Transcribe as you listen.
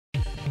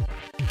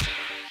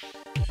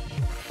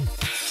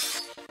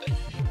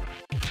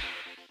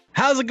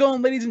How's it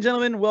going, ladies and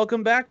gentlemen?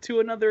 Welcome back to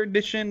another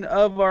edition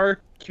of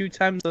our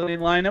QueueTimes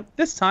lineup.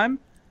 This time,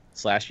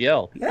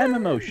 /Yell, the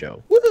MMO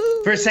show.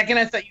 For a second,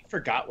 I thought you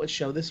forgot what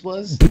show this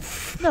was.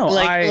 No,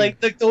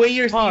 the way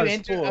you paused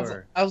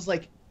entered, I was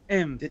like,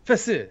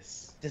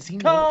 emphasis. does he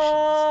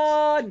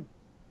know?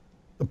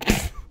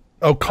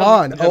 Oh,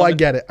 Con. Oh, I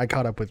get it. I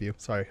caught up with you.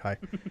 Sorry. Hi.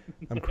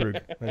 I'm Krug.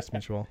 Nice to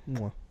meet you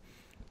all.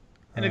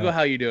 Indigo,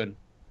 how you doing?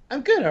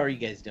 I'm good. How are you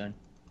guys doing?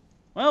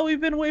 Well,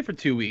 we've been away for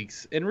 2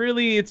 weeks, and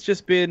really, it's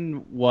just been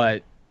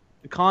what?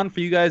 The con for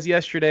you guys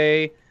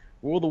yesterday,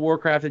 World of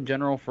Warcraft in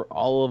general for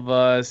all of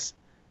us.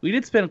 We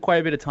did spend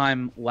quite a bit of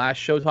time last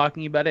show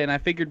talking about it, and I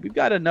figured we've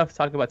got enough to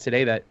talk about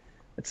today that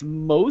that's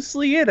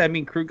mostly it. I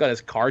mean, Krug got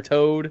his car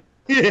towed.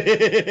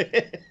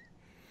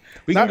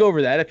 We can go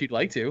over that if you'd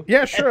like to.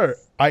 Yeah, sure.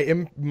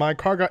 My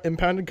car got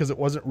impounded because it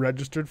wasn't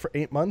registered for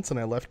 8 months, and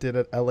I left it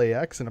at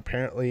LAX, and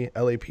apparently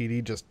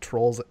LAPD just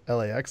trolls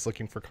LAX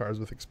looking for cars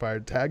with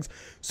expired tags.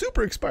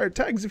 Super expired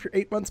tags if you're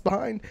 8 months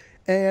behind.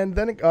 And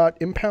then it got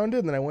impounded,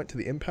 and then I went to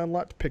the impound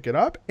lot to pick it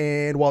up,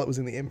 and while it was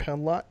in the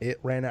impound lot, it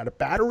ran out of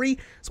battery,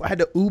 so I had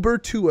to Uber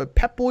to a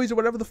Pep Boys or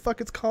whatever the fuck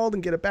it's called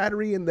and get a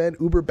battery, and then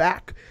Uber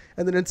back,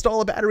 and then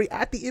install a battery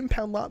at the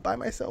impound lot by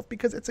myself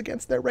because it's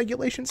against their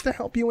regulations to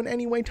help you in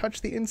any way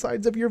touch the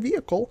insides of your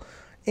vehicle.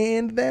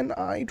 And then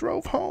I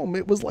drove home.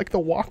 It was like the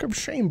walk of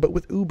shame, but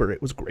with Uber.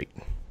 It was great.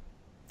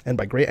 And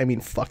by great, I mean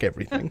fuck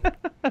everything.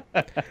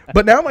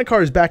 But now my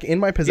car is back in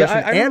my possession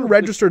and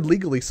registered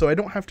legally, so I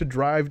don't have to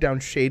drive down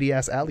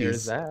shady-ass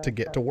alleys to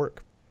get to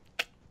work.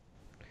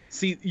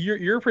 See,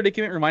 your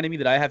predicament reminded me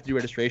that I have to do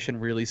registration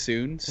really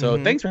soon,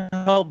 so thanks for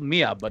helping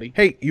me out, buddy.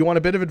 Hey, you want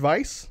a bit of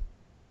advice?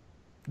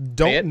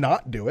 Don't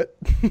not do it.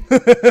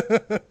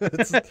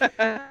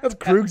 That's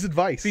Krug's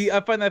advice. See, I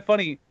find that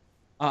funny.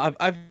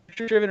 I've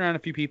driven around a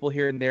few people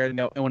here and there, and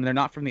when they're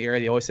not from the area,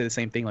 they always say the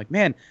same thing. Like,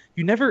 man,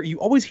 you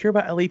always hear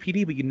about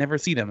LAPD, but you never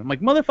see them. I'm like,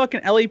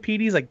 motherfucking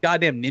LAPD's like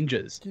goddamn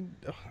ninjas.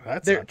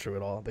 That's not true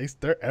at all.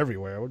 They're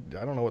everywhere.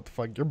 I don't know what the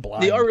fuck. You're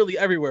blind. They are really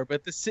everywhere,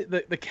 but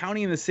the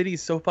county and the city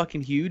is so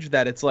fucking huge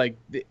that it's like,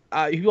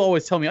 you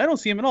always tell me, I don't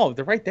see them at all. But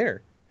they're right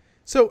there.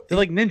 So they're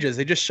like ninjas.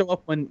 They just show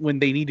up when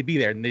they need to be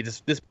there, and they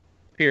just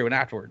disappear when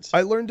afterwards.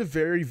 I learned a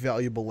very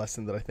valuable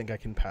lesson that I think I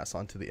can pass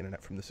on to the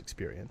internet from this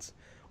experience.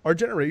 Our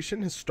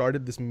generation has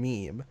started this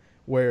meme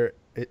where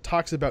it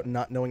talks about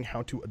not knowing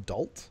how to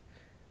adult.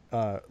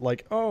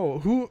 Like, oh,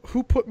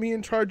 who put me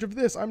in charge of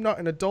this? I'm not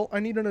an adult. I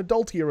need an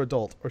adultier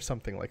adult or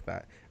something like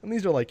that. And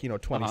these are like,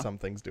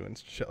 20-somethings doing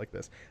shit like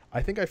this.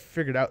 I think I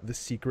figured out the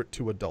secret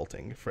to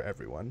adulting for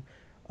everyone.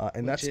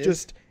 And that's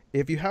just,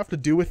 if you have to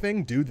do a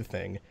thing, do the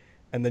thing.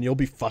 And then you'll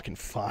be fucking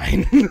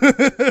fine.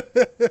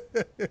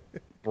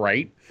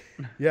 Right?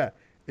 Yeah.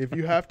 If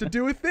you have to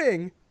do a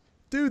thing,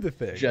 do the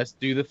thing. Just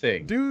do the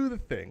thing. Do the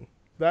thing.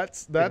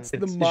 That's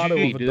the motto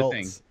of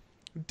adults.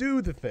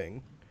 Do the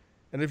thing.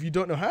 And if you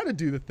don't know how to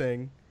do the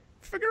thing,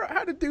 figure out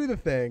how to do the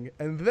thing.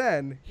 And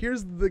then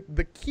here's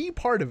the key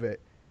part of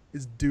it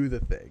is do the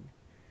thing.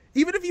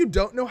 Even if you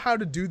don't know how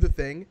to do the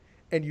thing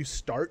and you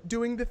start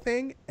doing the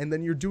thing and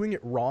then you're doing it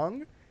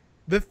wrong,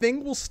 the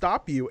thing will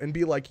stop you and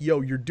be like,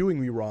 yo, you're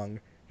doing me wrong.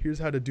 Here's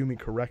how to do me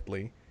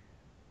correctly.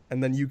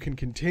 And then you can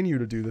continue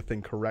to do the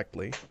thing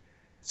correctly.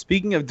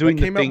 Speaking of doing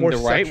the thing the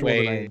right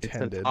way,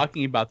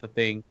 talking about the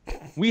thing,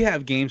 we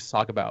have games to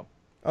talk about.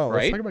 Oh, right?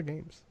 Let's talk about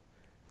games.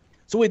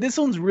 So wait, this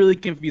one's really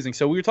confusing.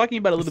 So we were talking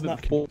about a little bit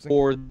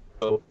before.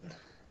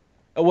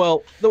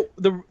 Well,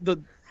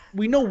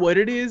 we know what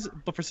it is,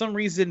 but for some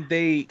reason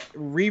they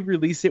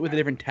re-released it with a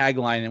different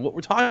tagline. And what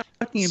we're talking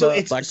about,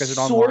 it's Black Desert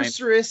Online.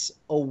 Sorceress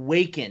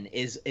Awaken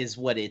is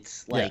what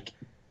it's like.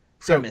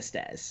 Premised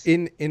as.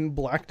 In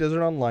Black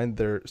Desert Online,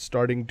 they're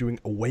starting doing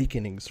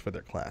awakenings for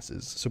their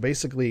classes. So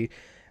basically,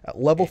 at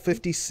level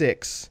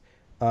 56,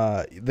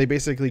 they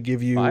basically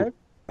give you... 5?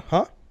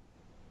 Huh?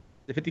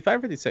 The 55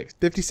 or 56?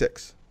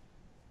 56.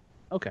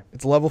 Okay.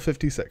 It's level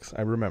 56.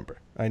 I remember.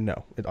 I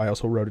know. I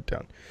also wrote it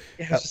down.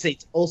 I have to say,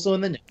 it's also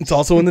in the notes. It's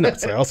also in the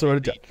notes. I also wrote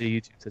it down. The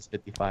YouTube says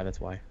 55,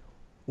 that's why.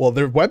 Well,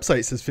 their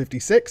website says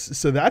 56,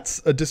 so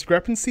that's a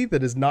discrepancy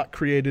that is not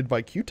created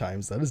by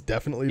QueueTimes. That is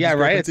definitely a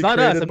discrepancy It's not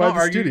us. I'm not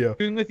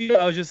arguing with you.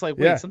 I was just like,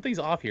 wait, something's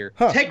off here.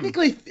 Huh.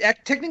 Technically,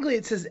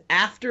 it says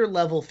after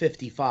level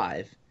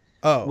 55.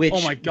 Oh, which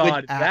my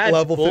God, at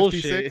level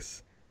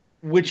 56,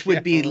 which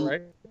would be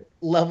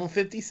level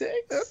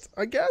 56.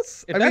 I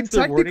guess. If I mean,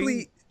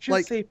 technically,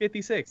 should say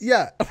 56.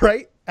 Yeah,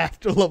 right.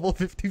 After level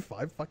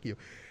 55. Fuck you.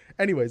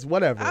 Anyways,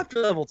 whatever.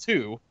 After level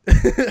 2.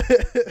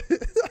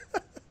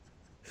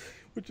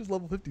 Which is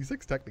level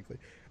 56 technically.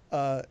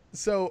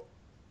 So,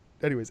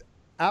 anyways,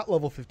 at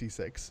level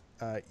 56,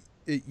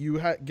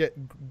 you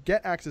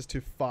get access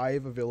to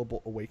 5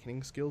 available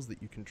awakening skills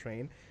that you can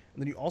train,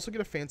 and then you also get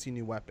a fancy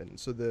new weapon.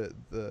 So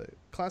the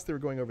class they were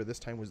going over this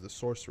time was the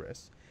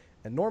Sorceress,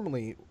 and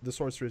normally the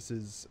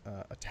Sorceress's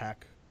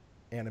attack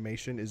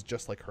animation is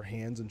just like her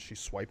hands, and she's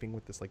swiping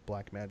with this like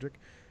black magic.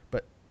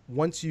 But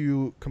once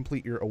you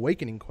complete your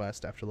awakening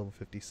quest after level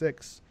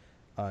 56,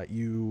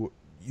 you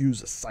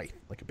use a scythe,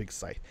 like a big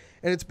scythe.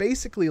 And it's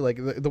basically like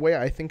the way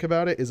I think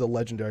about it is a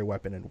legendary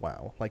weapon in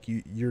WoW. Like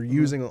you're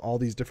using all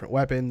these different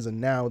weapons, and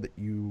now that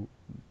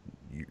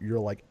you're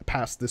like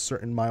past this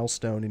certain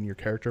milestone in your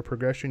character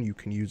progression, you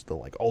can use the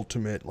like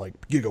ultimate like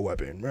giga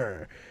weapon.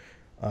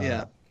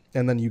 Yeah.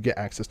 And then you get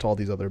access to all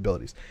these other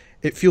abilities.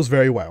 It feels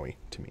very WoW-y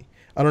to me.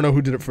 I don't know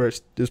who did it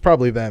first. It was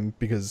probably them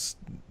because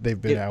they've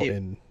been out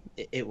in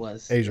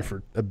Asia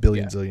for a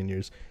billion zillion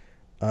years.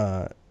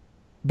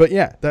 But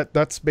yeah,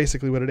 that's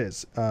basically what it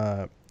is.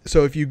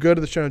 So if you go to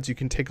the show notes, you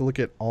can take a look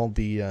at all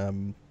the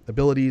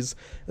abilities.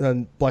 And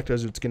then Black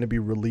Desert's going to be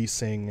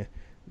releasing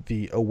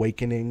the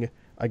Awakening,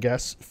 I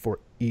guess, for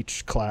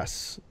each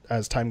class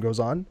as time goes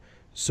on.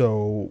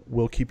 So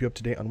we'll keep you up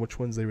to date on which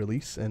ones they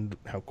release and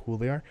how cool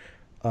they are.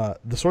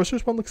 The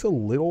Sorceress one looks a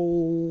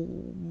little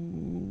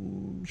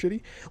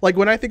shitty. Like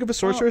when I think of a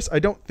Sorceress, I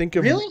don't think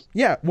of... Really?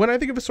 Yeah, when I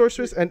think of a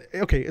Sorceress, and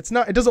okay, it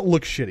doesn't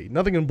look shitty.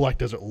 Nothing in Black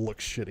Desert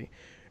looks shitty.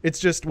 It's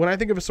just when I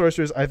think of a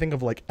Sorceress, I think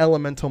of like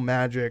elemental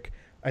magic.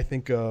 I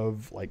think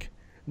of like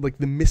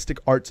the mystic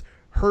arts.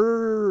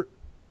 Her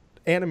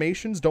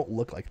animations don't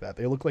look like that.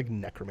 They look like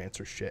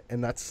necromancer shit,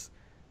 and that's...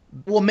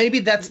 Well,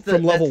 maybe that's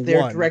their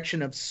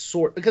direction of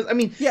sort. Because I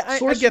mean, I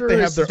get they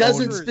have their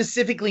doesn't own...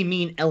 specifically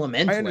mean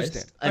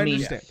elementalist. I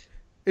understand.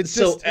 It's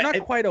so just they're not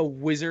quite a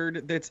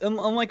wizard. That's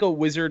unlike a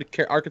wizard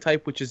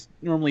archetype, which is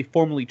normally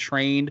formally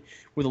trained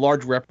with a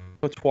large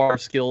repertoire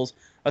of skills.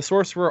 A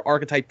sorcerer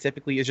archetype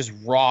typically is just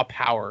raw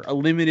power, a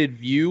limited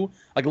view,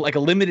 like a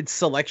limited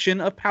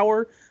selection of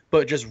power,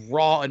 but just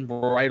raw and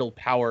bridal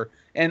power.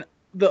 And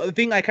the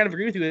thing I kind of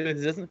agree with you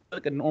is it doesn't feel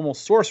like a normal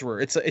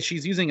sorcerer.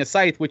 She's using a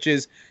scythe, which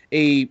is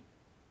a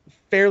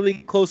fairly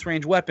close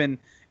range weapon,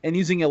 and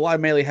using a lot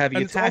of melee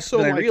heavy attacks.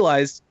 And I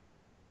realized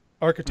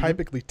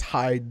archetypically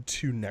tied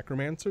to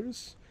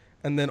necromancers,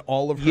 and then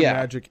all of her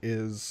magic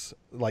is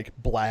like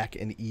black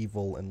and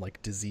evil and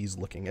like disease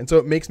looking, and so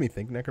it makes me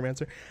think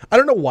necromancer. I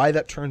don't know why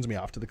that turns me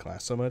off to the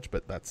class so much,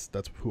 but that's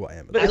who I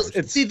am.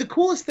 See, the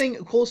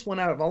coolest one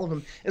out of all of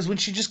them is when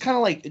she just kind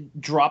of like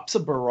drops a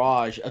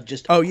barrage of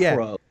just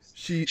crows.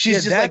 She's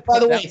just like, by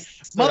the way,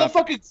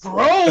 motherfucking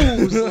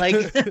crows. Like,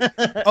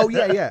 oh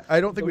yeah. I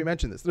don't think we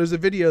mentioned this. There's a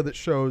video that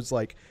shows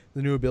like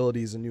the new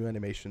abilities and new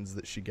animations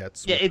that she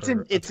gets. Yeah, it's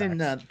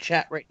in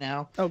chat right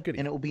now. Oh, good.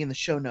 And it will be in the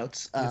show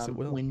notes. Yes, it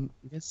will.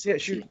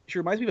 She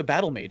reminds me of a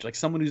battle mage, like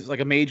someone who's like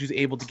a mage who's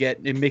able to get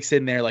and mix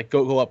in there, like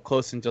go up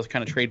close and just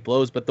kind of trade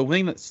blows. But the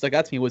thing that stuck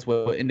out to me was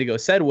what Indigo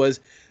said was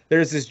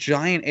there's this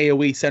giant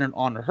AOE centered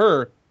on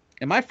her,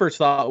 and my first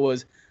thought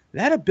was,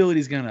 that ability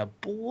is going to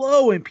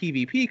blow in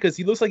PvP because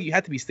he looks like you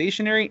have to be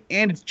stationary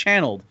and it's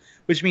channeled,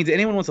 which means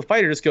anyone wants to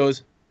fight her just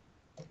goes,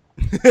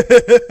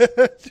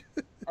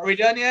 are we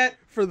done yet?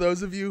 For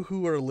those of you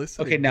who are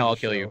listening... Okay, now I'll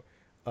kill you.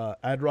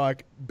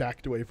 Adrock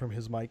backed away from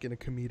his mic in a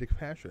comedic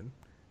fashion,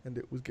 and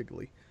it was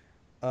giggly.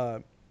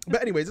 But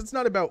anyways, it's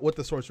not about what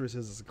the Sorceress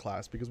is as a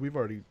class, because we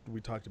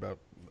talked about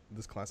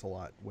this class a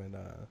lot when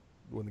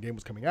the game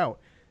was coming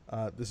out.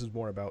 This is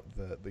more about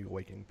the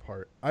Awakening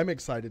part. I'm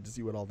excited to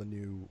see what all the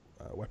new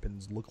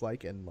weapons look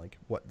like and like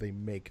what they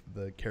make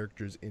the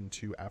characters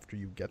into after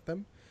you get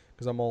them.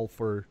 Because I'm all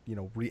for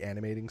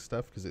reanimating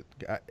stuff. Because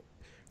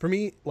for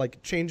me, like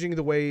changing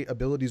the way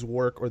abilities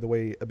work or the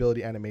way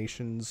ability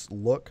animations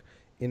look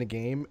in a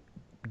game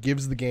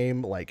gives the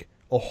game like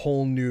a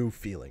whole new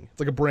feeling. It's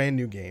like a brand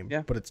new game,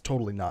 but it's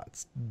totally not.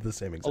 It's the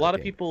same exact game. A lot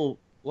of people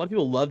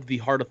loved the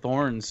Heart of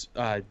Thorns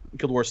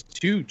Guild Wars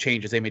 2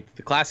 changes they made to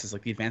the classes,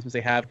 like the advancements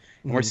they have,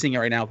 and we're seeing it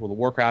right now with World of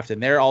Warcraft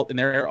and their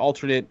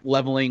alternate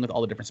leveling with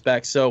all the different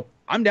specs. So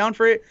I'm down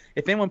for it.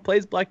 If anyone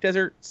plays Black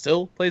Desert,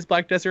 still plays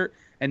Black Desert,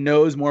 and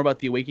knows more about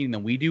the Awakening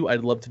than we do,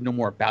 I'd love to know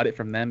more about it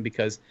from them,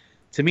 because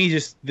to me,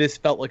 just this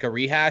felt like a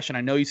rehash. And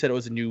I know you said it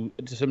was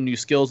some new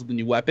skills with the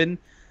new weapon,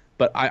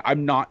 but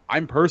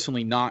I'm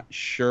personally not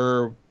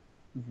sure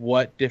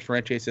what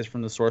differentiates this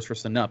from the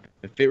Sorceress enough.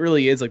 If it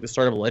really is like the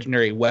start of a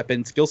legendary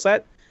weapon skill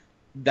set,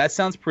 that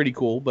sounds pretty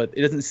cool, but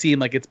it doesn't seem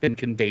like it's been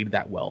conveyed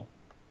that well.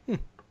 All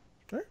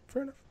right,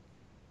 fair enough.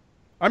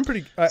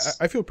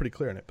 I feel pretty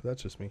clear on it, but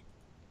that's just me.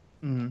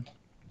 Mm-hmm.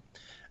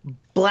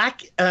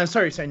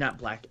 Not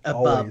Black.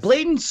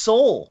 Blade and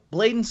Soul.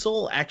 Blade and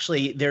Soul,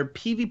 actually, their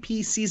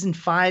PvP Season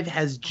 5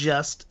 has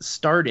just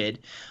started.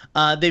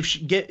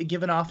 They've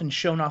given off and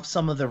shown off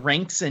some of the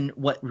ranks and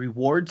what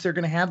rewards they're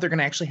going to have. They're going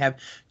to actually have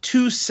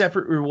 2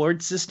 separate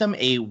reward system,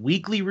 a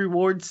weekly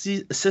reward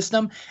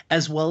system,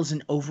 as well as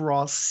an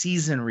overall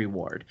season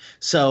reward.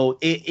 So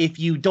if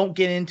you don't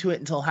get into it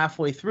until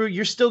halfway through,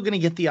 you're still going to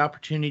get the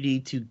opportunity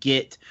to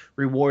get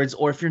rewards.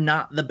 Or if you're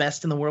not the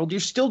best in the world, you're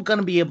still going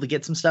to be able to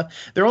get some stuff.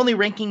 They're only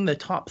ranking the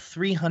top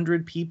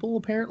 300 people,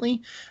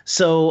 apparently.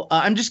 So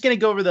I'm just going to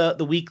go over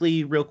the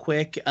weekly real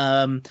quick.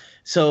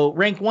 So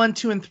rank 1,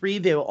 2, and 3,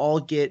 they'll all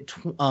get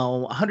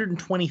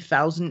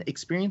 120,000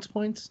 experience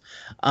points.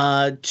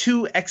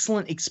 2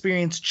 excellent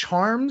experience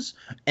charms,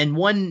 and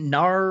 1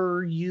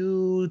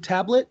 Naryu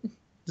tablet.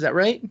 Is that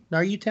right?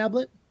 Naryu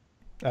tablet?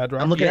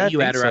 Adrock. I'm looking at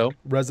you, I think Adrock. so.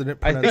 Resident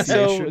I think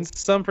pronunciation. so.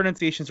 Some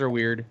pronunciations are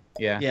weird.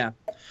 Yeah.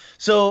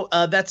 So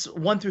that's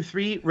 1 through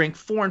 3. Rank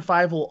 4 and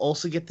 5 will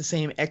also get the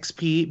same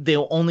XP.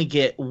 They'll only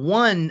get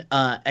one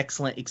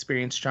excellent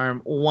experience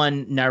charm,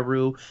 one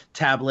Naru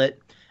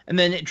tablet. And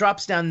then it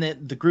drops down, the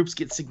groups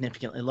get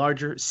significantly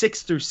larger.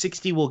 6 through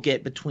 60 will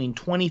get between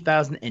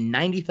 20,000 and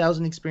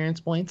 90,000 experience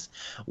points.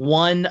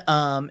 One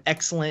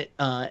excellent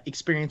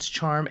experience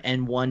charm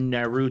and one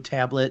Naru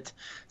tablet.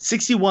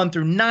 61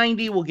 through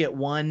 90 will get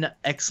one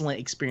excellent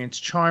experience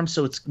charm.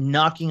 So it's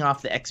knocking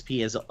off the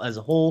XP as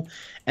a whole.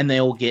 And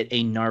they will get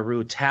a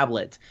Naru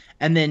tablet.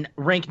 And then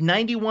rank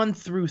 91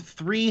 through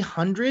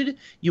 300,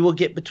 you will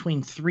get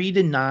between 3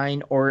 to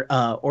 9 or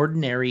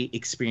ordinary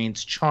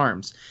experience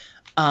charms.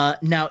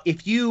 Now,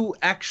 if you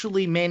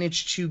actually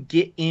manage to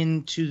get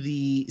into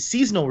the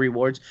seasonal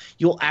rewards,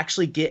 you'll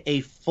actually get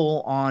a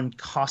full-on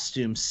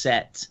costume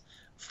set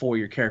for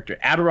your character.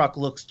 Adrock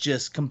looks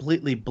just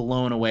completely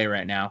blown away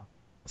right now.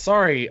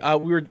 Sorry,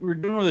 we were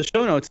doing one of the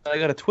show notes. And I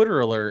got a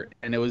Twitter alert,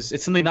 and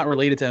it's something not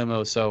related to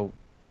MMO, so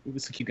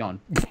let's keep going.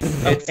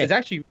 It's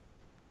actually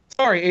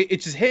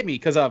it just hit me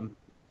because have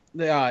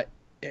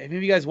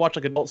you guys watched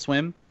like Adult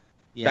Swim?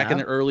 Yeah. Back in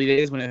the early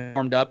days when it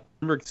formed up.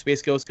 Remember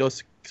Space Ghost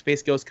Coast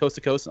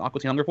to Coast and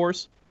Aqua Teen Hunger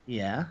Force?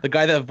 Yeah. The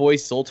guy that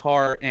voiced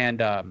Zoltar and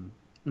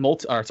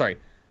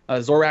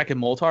Zorak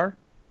and Moltar,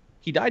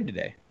 he died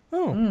today.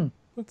 Oh,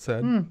 that's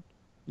sad.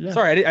 Yeah.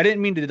 Sorry, I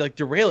didn't mean to like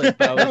derail it,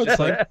 but I was just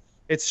like,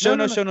 it's show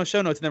notes,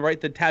 and then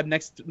right the tab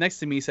next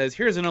to me says,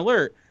 "Here's an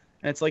alert,"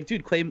 and it's like,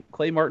 dude,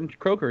 Clay Martin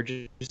Croker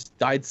just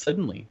died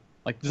suddenly.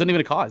 Like, there's not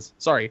even a cause.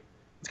 Sorry,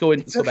 let's go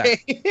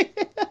back.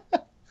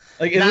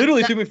 Like, it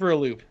literally threw me for a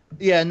loop.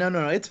 Yeah,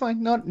 no, it's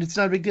fine. No, it's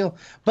not a big deal.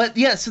 But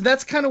yeah, so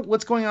that's kind of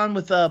what's going on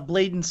with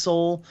Blade and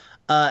Soul.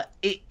 The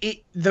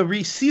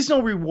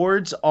seasonal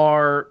rewards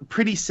are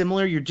pretty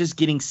similar. You're just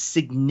getting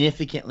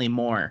significantly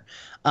more.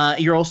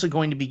 You're also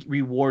going to be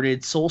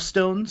rewarded soul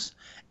stones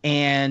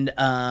and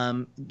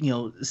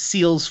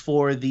seals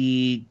for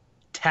the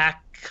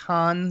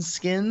Tacon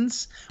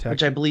skins,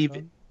 which I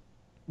believe.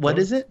 What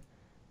is it?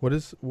 What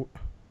is?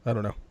 I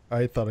don't know.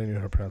 I thought I knew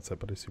how to pronounce that,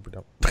 but I super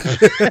don't.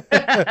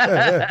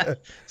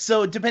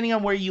 So depending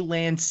on where you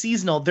land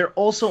seasonal, they're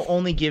also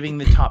only giving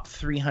the top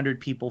 300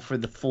 people for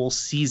the full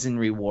season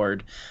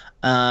reward.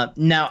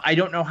 Now, I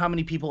don't know how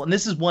many people, and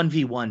this is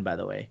 1v1, by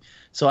the way.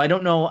 So I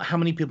don't know how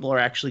many people are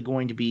actually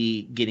going to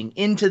be getting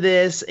into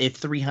this, if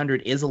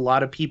 300 is a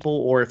lot of people,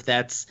 or if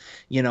that's,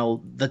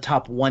 the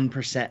top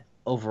 1%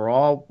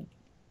 overall.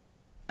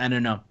 I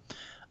don't know.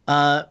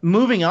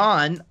 Moving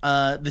on,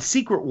 the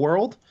Secret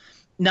World.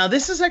 Now,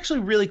 this is actually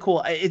really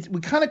cool. We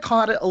kind of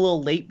caught it a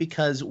little late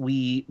because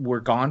we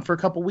were gone for a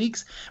couple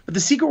weeks. But the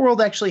Secret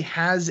World actually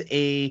has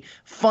a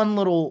fun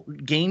little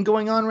game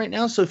going on right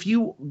now. So if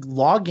you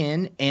log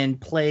in and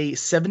play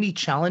 70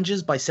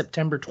 challenges by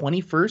September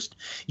 21st,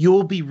 you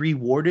will be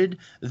rewarded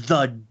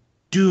the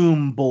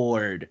Doom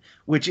Board,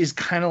 which is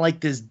kind of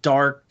like this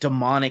dark,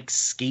 demonic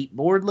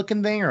skateboard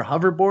looking thing or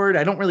hoverboard.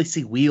 I don't really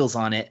see wheels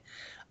on it.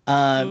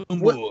 Doom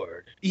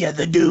Board. Yeah,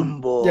 the Doom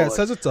Board. Yeah, it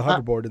says it's a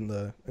hoverboard in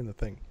the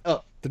thing.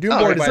 Oh. The Doom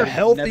Board is a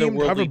hell-themed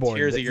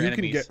hoverboard that you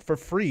can get for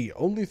free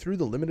only through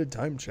the limited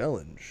time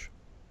challenge.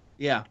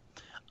 Yeah.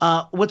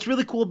 What's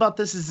really cool about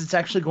this is it's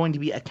actually going to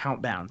be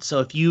account bound. So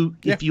if you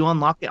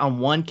unlock it on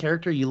one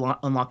character, you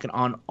unlock it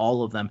on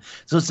all of them.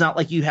 So it's not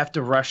like you have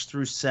to rush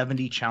through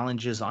 70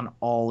 challenges on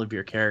all of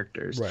your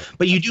characters. Right.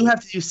 But you do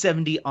have to do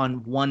 70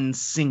 on one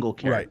single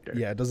character. Right.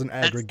 Yeah, it doesn't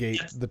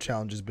aggregate the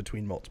challenges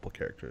between multiple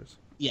characters.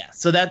 Yeah,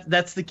 so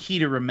that's the key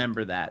to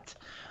remember that.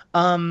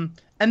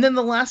 And then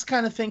the last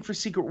kind of thing for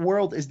Secret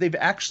World is they've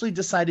actually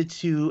decided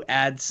to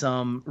add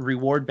some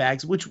reward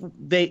bags, which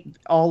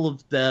all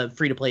of the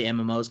free-to-play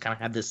MMOs kind of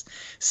have this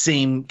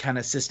same kind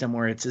of system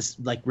where it's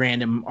just like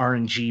random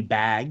RNG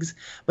bags.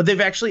 But they've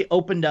actually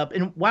opened up,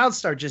 and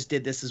WildStar just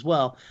did this as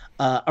well,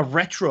 a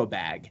retro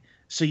bag.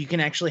 So you can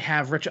actually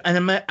have retro, and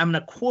I'm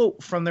gonna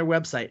quote from their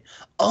website: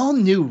 "All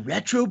new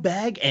retro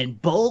bag and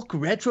bulk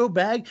retro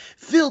bag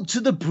filled to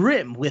the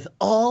brim with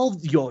all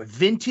your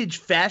vintage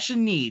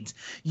fashion needs.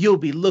 You'll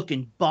be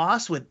looking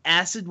boss with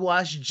acid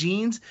wash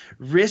jeans,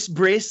 wrist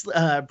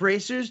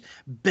bracers,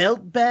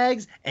 belt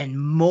bags, and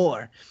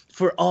more.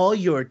 For all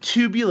your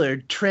tubular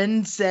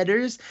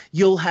trendsetters,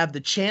 you'll have the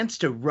chance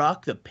to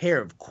rock the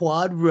pair of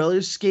quad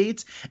roller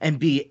skates and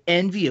be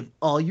envy of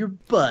all your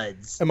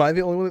buds." Am I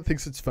the only one that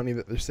thinks it's funny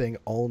that they're saying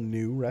all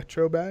new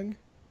retro bag?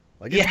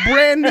 Like, it's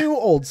brand new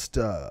old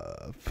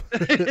stuff.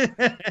 That's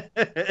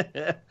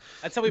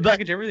how we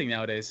package everything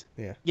nowadays.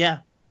 Yeah. Yeah.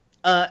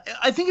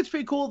 I think it's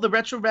pretty cool. The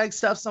retro bag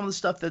stuff, some of the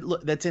stuff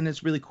that's in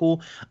it's really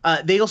cool.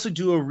 They also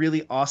do a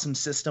really awesome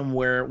system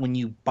where when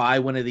you buy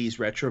one of these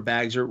retro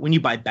bags, or when you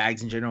buy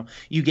bags in general,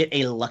 you get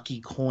a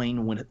lucky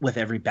coin with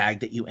every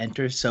bag that you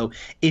enter. So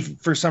if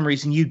for some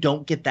reason you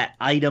don't get that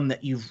item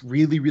that you've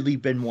really, really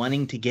been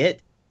wanting to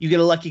get, you get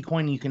a lucky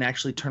coin and you can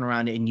actually turn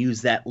around and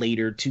use that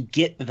later to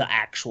get the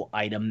actual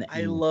item that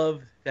you... I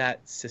love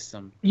that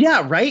system.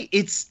 Yeah, right?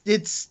 It's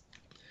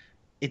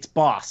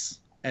boss.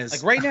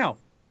 Like right now.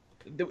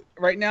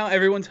 Right now,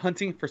 everyone's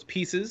hunting for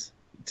pieces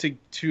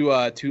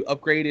to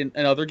upgrade in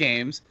other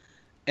games,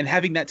 and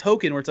having that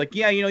token where it's like,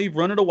 yeah, you've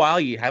run it a while,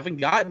 you haven't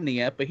gotten it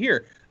yet, but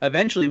here,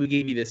 eventually we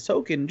gave you this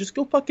token, just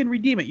go fucking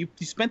redeem it. You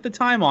spent the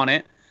time on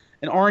it,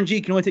 and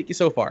RNG can only take you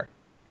so far.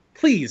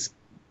 Please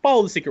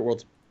follow the Secret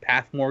World's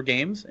path more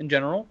games in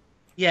general.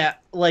 Yeah,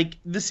 like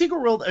the Secret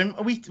World, and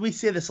we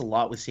say this a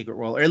lot with Secret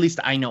World, or at least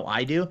I know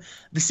I do.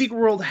 The Secret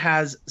World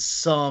has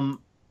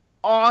some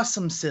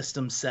awesome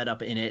systems set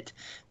up in it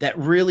that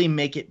really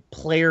make it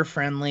player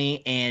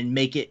friendly and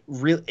make it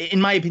real,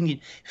 in my opinion,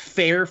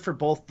 fair for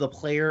both the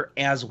player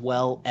as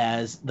well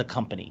as the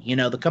company.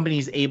 The company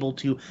is able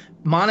to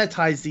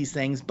monetize these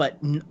things, but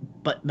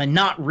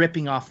not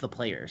ripping off the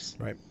players.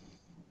 Right.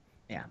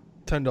 Yeah.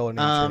 $10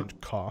 name change.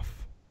 Cough.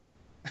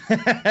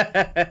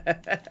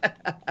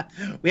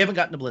 We haven't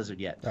gotten to Blizzard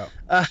yet.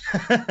 Oh.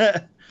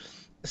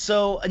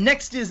 So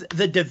next is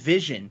The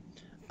Division.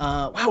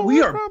 Wow,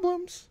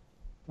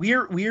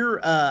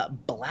 we're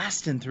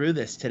blasting through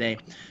this today.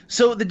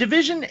 So The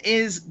Division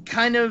is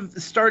kind of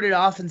started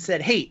off and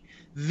said, hey,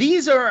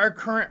 these are our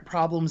current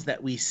problems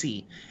that we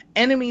see.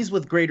 Enemies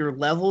with greater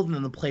level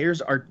than the players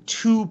are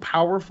too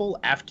powerful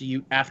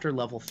after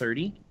level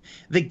 30.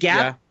 The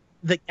gap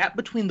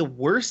between the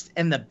worst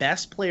and the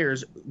best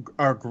players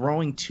are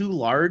growing too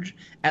large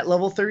at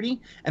level 30.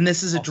 And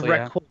this is a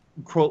direct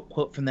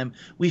quote from them.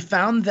 We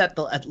found that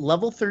at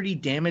level 30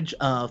 damage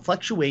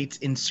fluctuates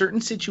in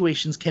certain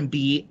situations, can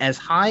be as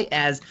high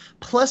as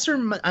plus or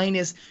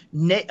minus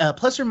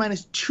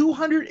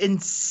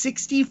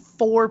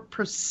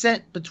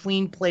 264%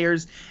 between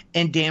players,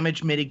 and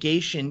damage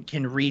mitigation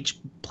can reach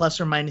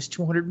plus or minus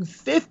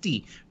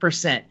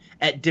 250%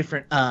 at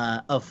different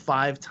of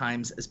 5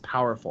 times as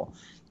powerful.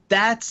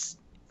 That's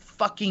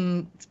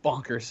fucking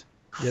bonkers.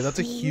 Yeah, that's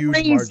a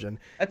huge margin.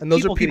 And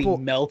those are people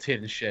melted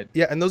and shit.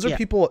 Yeah, and those are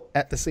people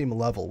at the same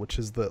level, which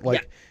is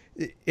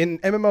in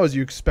MMOs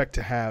you expect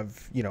to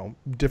have,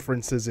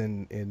 differences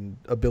in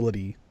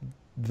ability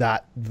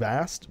that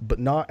vast, but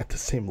not at the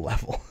same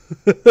level.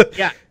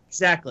 Yeah,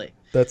 exactly.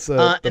 That's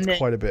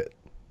quite a bit.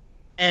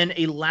 And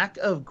a lack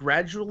of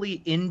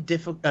graduality in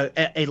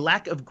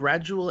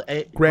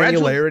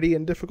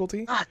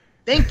difficulty.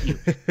 Thank you.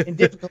 In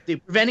difficulty,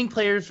 preventing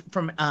players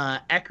from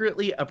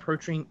accurately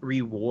approaching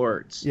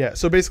rewards. Yeah,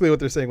 so basically what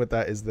they're saying with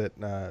that is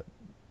that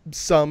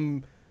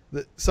some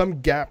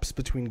gaps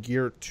between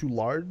gear are too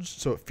large,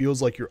 so it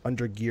feels like you're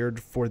under geared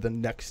for the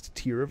next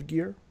tier of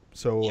gear.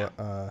 So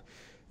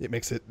it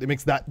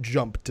makes that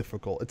jump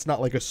difficult. It's not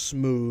like a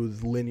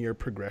smooth linear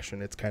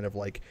progression. It's kind of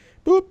like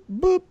boop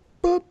boop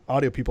boop.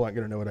 Audio people aren't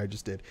going to know what I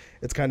just did.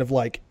 It's kind of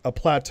like a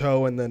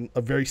plateau and then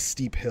a very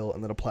steep hill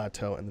and then a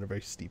plateau and then a very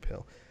steep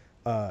hill.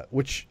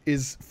 Which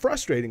is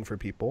frustrating for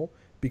people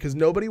because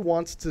nobody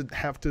wants to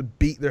have to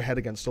beat their head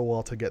against a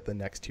wall to get the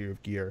next tier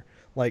of gear.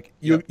 Like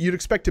you'd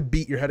expect to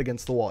beat your head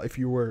against the wall if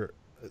you were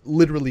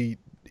literally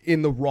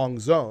in the wrong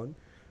zone.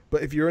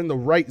 But if you're in the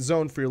right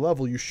zone for your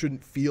level, you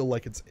shouldn't feel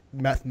like it's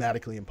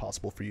mathematically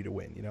impossible for you to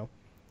win.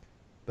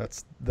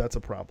 That's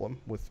a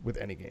problem with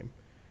any game.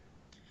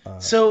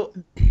 So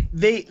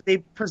they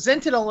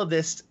presented all of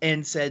this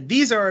and said,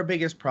 these are our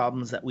biggest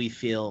problems that we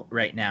feel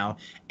right now,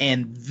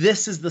 and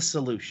this is the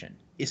solution.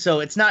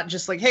 So it's not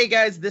just like, hey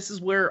guys, this is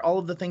where all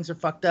of the things are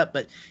fucked up,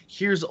 but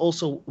here's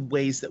also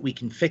ways that we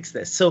can fix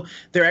this. So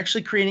they're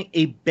actually creating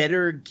a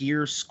better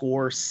gear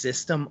score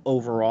system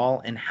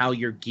overall and how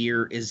your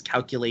gear is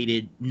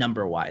calculated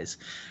number wise.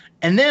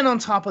 And then on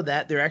top of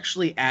that, they're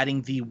actually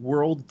adding the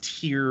world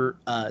tier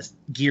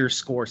gear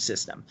score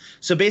system.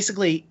 So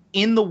basically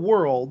in the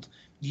world,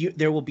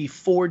 there will be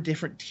 4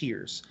 different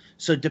tiers.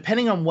 So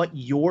depending on what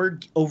your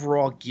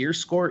overall gear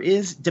score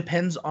is,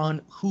 depends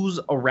on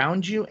who's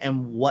around you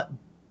and what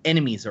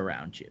enemies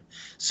around you.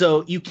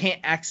 So you can't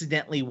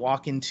accidentally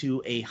walk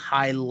into a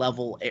high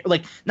level,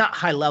 like not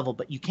high level,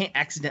 but you can't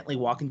accidentally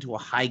walk into a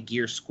high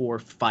gear score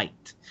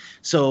fight.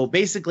 So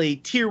basically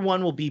tier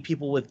 1 will be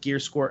people with gear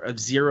score of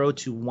 0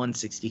 to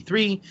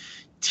 163.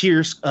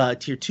 Tier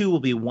 2 will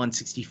be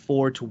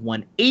 164 to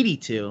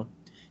 182.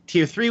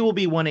 Tier 3 will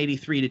be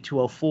 183 to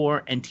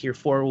 204, and Tier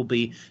 4 will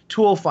be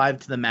 205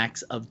 to the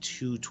max of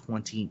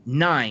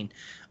 229.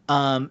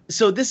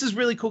 So this is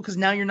really cool because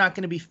now you're not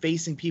going to be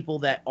facing people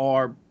that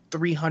are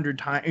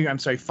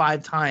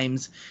 5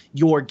 times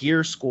your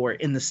gear score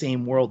in the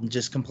same world and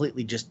just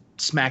completely just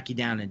smack you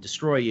down and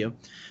destroy you.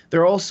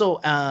 They're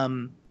also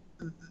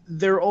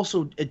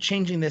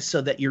changing this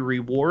so that your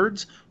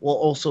rewards will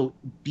also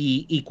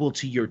be equal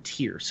to your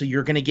tier. So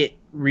you're going to get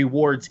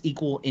rewards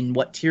equal in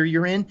what tier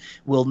you're in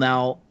will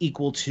now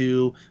equal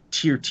to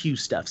tier 2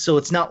 stuff. So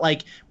it's not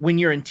like when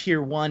you're in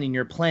tier 1 and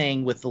you're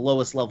playing with the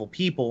lowest level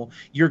people,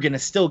 you're going to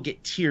still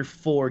get tier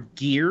 4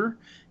 gear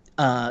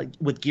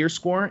with gear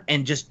score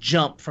and just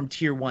jump from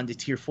tier 1 to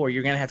tier 4.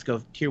 You're going to have to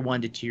go tier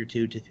 1 to tier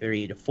 2 to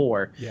 3 to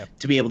 4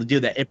 to be able to do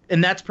that.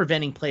 And that's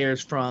preventing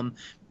players from,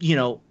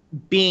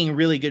 being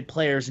really good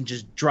players and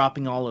just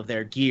dropping all of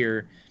their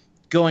gear,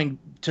 going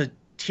to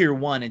tier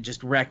 1 and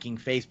just wrecking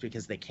face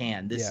because they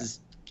can. This is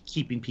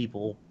keeping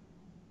people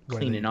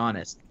clean and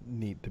honest.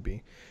 Need to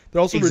be.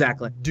 They're also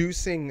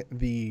reducing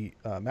the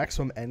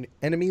maximum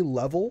enemy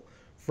level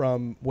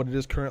from what it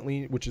is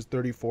currently, which is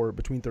 34,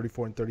 between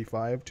 34 and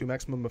 35, to a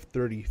maximum of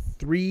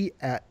 33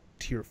 at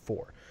tier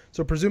 4.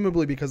 So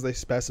presumably because they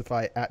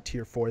specify at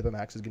tier 4 the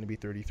max is going to be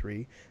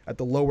 33, at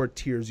the lower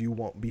tiers you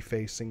won't be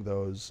facing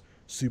those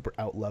super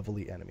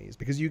out-level-y enemies,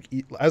 because you,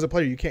 as a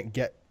player, you can't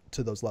get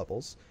to those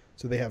levels.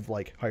 So they have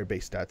like higher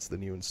base stats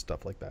than you and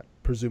stuff like that.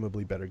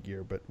 Presumably better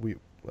gear, but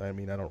I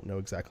don't know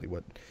exactly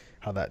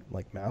how that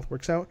like math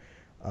works out.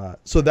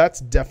 So that's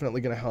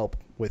definitely going to help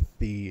with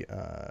the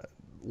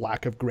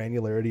lack of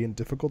granularity and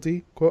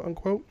difficulty, quote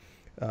unquote.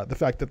 The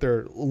fact that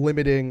they're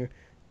limiting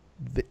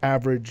the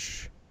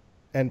average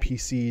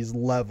NPC's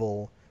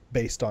level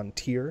based on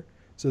tier,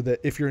 so that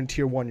if you're in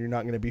tier 1, you're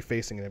not going to be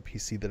facing an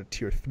NPC that a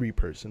tier 3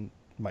 person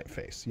might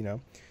face, you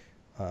know?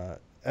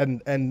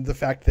 And the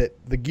fact that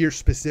the gear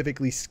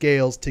specifically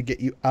scales to get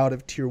you out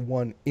of tier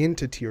 1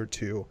 into tier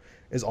 2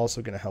 is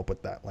also going to help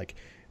with that. Like,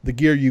 the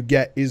gear you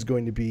get is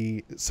going to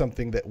be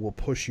something that will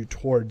push you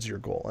towards your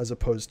goal, as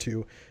opposed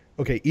to,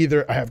 okay,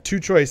 either I have two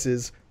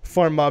choices,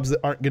 farm mobs that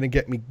aren't going to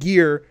get me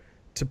gear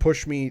to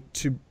push me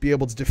to be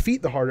able to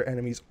defeat the harder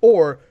enemies,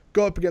 or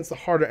go up against the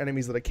harder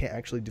enemies that I can't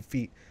actually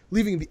defeat,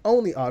 leaving the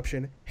only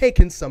option, hey,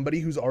 can somebody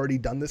who's already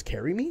done this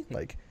carry me?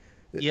 Like,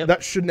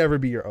 that should never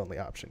be your only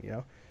option, you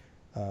know?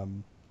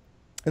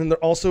 And then they're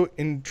also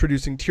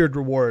introducing tiered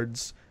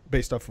rewards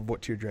based off of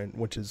what tier you're in,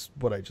 which is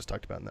what I just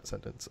talked about in that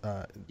sentence.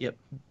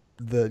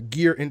 The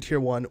gear in tier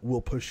 1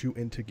 will push you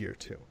into gear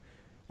 2.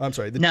 I'm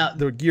sorry,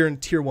 the gear in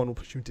tier 1 will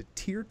push you into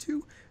tier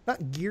 2,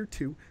 not gear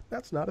 2.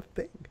 That's not a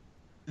thing.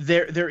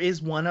 There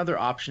is one other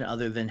option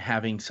other than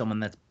having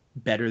someone that's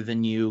better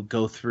than you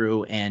go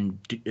through and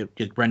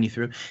run you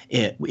through.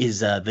 It is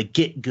the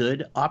get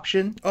good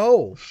option.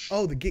 Oh,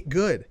 the get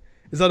good.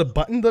 Is that a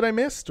button that I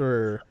missed,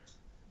 or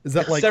is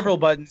that like several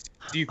buttons?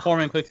 Do you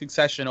form in quick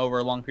succession over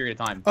a long period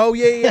of time? Oh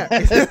yeah.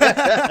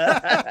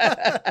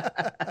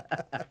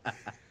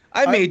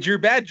 I made your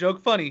bad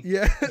joke funny.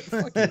 Yeah,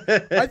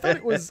 I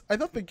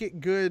thought the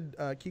get good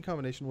key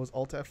combination was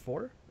Alt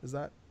F4. Is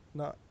that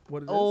not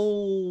what it is?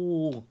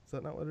 Oh, is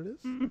that not what it is?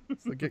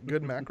 It's the get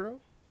good macro.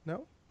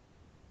 No.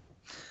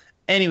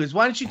 Anyways,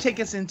 why don't you take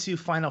us into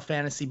Final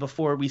Fantasy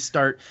before we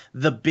start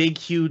the big,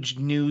 huge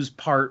news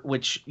part,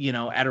 which, you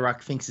know,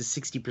 Adrock thinks is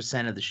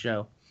 60% of the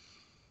show.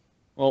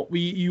 Well,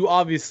 you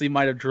obviously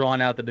might have drawn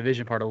out the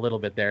division part a little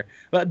bit there,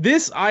 but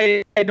this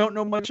I don't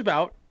know much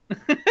about.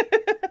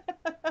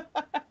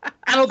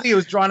 I don't think it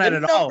was drawn out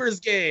at all.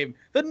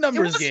 The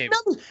numbers game.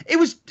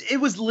 It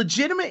was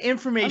legitimate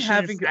information.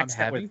 I'm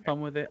having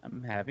fun with it.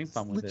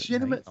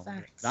 Legitimate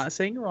facts. Not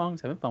saying you're wrong. I'm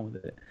having fun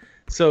with it.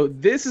 So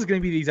this is going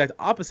to be the exact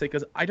opposite,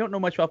 because I don't know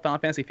much about Final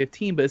Fantasy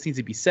 15, but it needs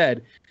to be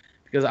said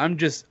because I'm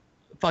just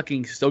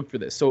fucking stoked for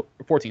this. So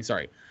 14,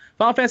 sorry.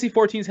 Final Fantasy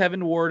 14's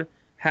Heaven Ward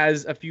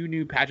has a few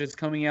new patches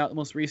coming out.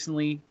 Most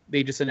recently,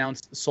 they just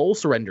announced Soul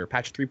Surrender,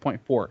 patch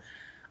 3.4.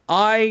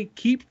 I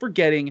keep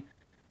forgetting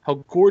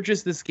how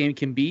gorgeous this game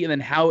can be, and then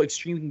how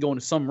extreme it can go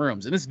into some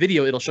rooms. In this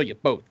video, it'll show you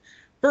both.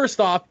 First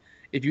off,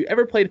 if you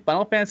ever played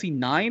Final Fantasy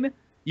 9,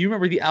 you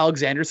remember the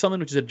Alexander summon,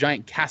 which is a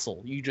giant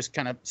castle. You just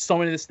kind of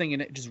summon this thing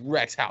and it just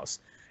wrecks house.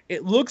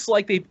 It looks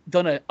like they've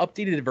done an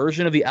updated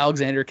version of the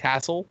Alexander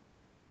castle,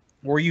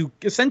 where you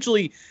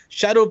essentially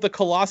Shadow of the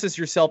Colossus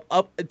yourself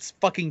up its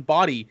fucking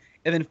body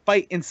and then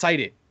fight inside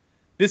it.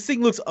 This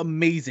thing looks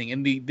amazing,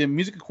 and the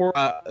music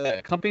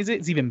accompanies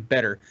it is even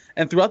better.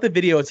 And throughout the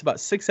video, it's about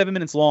 6-7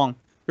 minutes long.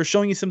 They're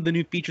showing you some of the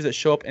new features that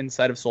show up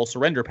inside of Soul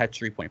Surrender patch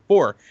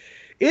 3.4.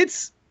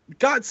 It's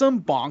got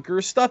some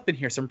bonkers stuff in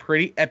here, some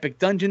pretty epic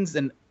dungeons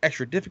and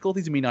extra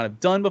difficulties you may not have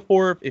done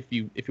before if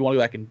you want to go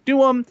back and do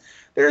them.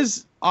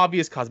 There's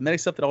obvious cosmetic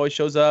stuff that always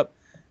shows up.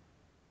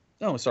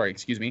 Oh, sorry,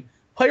 excuse me.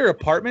 Player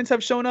apartments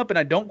have shown up, and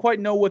I don't quite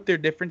know what their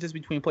difference is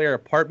between player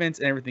apartments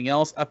and everything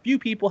else. A few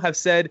people have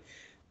said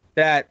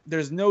that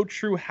there's no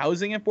true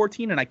housing in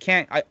 14, and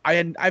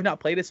I've not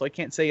played it, so I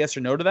can't say yes or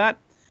no to that.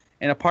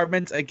 And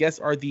apartments, I guess,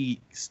 are the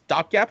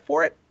stopgap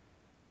for it.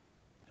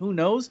 Who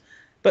knows?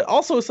 But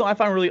also, something I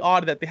found really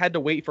odd that they had to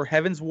wait for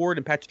Heaven's Ward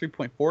and patch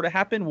 3.4 to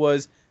happen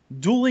was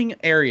dueling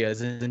areas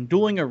and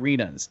dueling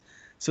arenas.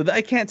 So that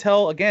I can't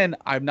tell. Again,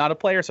 I'm not a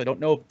player, so I don't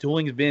know if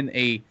dueling has been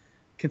a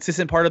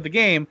consistent part of the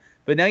game.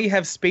 But now you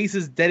have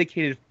spaces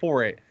dedicated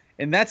for it.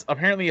 And that's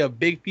apparently a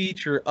big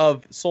feature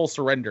of Soul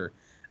Surrender,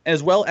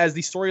 as well as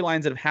the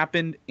storylines that have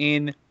happened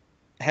in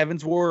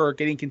Heaven's Ward are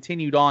getting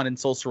continued on in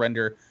Soul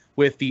Surrender,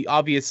 with the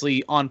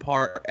obviously on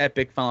par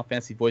epic Final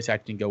Fantasy voice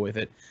acting go with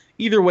it.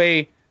 Either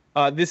way,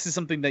 this is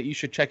something that you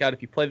should check out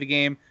if you play the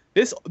game.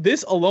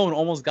 This alone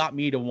almost got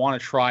me to want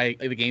to try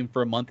the game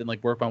for a month and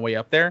like work my way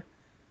up there,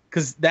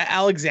 because that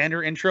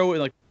Alexander intro in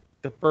like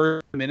the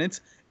first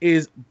minutes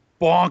is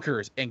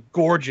bonkers and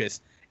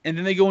gorgeous, and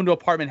then they go into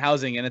apartment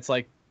housing and it's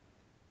like,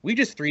 we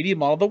just 3D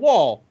model the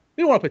wall.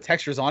 We don't want to put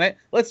textures on it.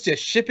 Let's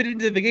just ship it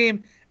into the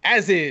game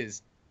as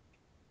is.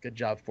 Good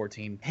job,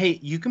 14. Hey,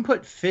 you can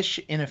put fish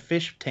in a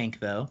fish tank,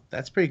 though.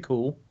 That's pretty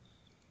cool.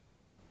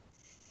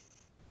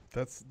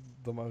 That's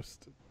the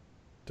most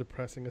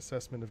depressing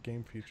assessment of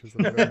game features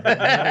that I've ever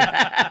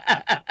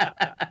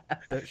heard.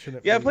 That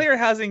shouldn't be. Player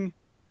housing.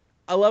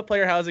 I love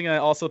player housing, and I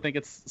also think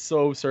it's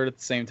so absurd at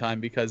the same time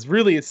because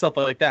really it's stuff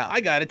like that.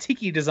 I got a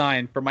tiki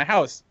design for my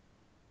house.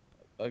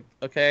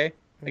 Okay,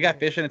 I got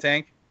fish in a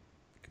tank.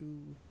 Cool.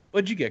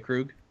 What'd you get,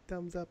 Krug?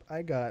 Thumbs up.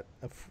 I got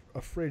a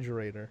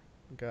refrigerator.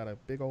 Got a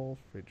big old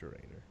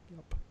refrigerator.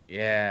 Yep.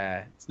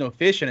 Yeah, it's no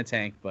fish in a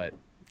tank, but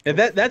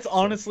that's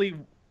honestly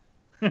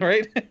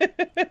right.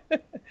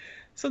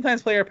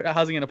 Sometimes player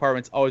housing in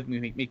apartments always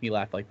make me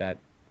laugh like that.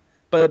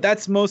 But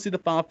that's mostly the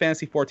Final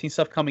Fantasy 14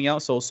 stuff coming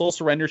out. So Soul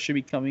Surrender should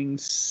be coming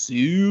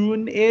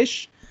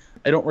soon-ish.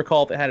 I don't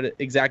recall if it had an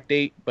exact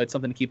date, but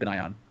something to keep an eye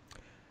on.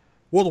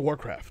 World of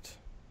Warcraft.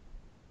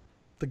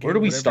 The game Where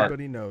do we that start?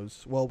 Everybody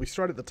knows. Well, we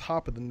start at the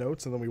top of the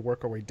notes, and then we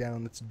work our way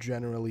down. That's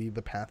generally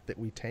the path that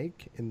we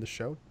take in the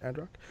show,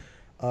 Adrock.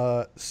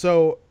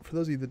 So, for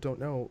those of you that don't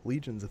know,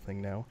 Legion's a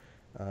thing now.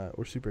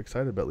 We're super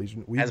excited about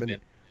Legion.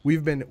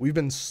 We've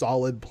been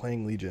solid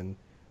playing Legion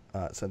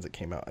since it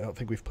came out. I don't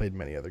think we've played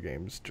many other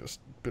games.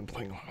 Just been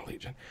playing a lot of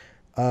Legion.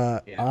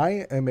 Yeah.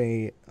 I am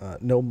a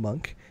no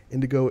monk.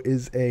 Indigo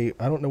is a.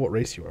 I don't know what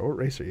race you are. What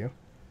race are you?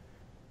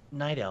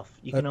 Night Elf.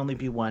 You can only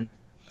be one.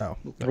 Oh,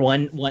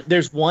 one.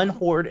 There's one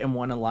Horde and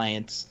one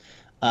Alliance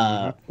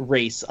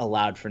race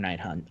allowed for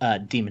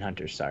Demon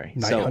Hunters. Sorry.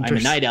 Hunters. I'm a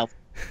Night Elf.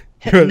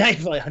 Night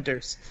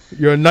Hunters.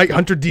 You're a Night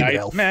Hunter Demon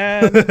Elf.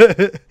 Man.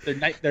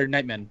 They're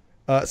Nightmen.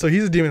 So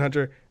he's a Demon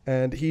Hunter,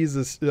 and he's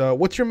this.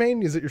 What's your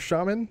main? Is it your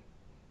Shaman?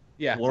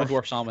 Yeah,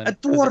 dwarf shaman. A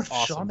dwarf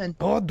awesome. shaman.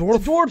 Oh,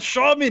 dwarf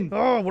shaman.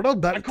 Oh, what a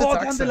bad I call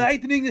down the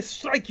lightning to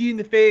strike you in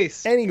the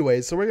face.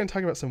 Anyways, so we're going to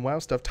talk about some WoW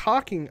stuff.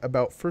 Talking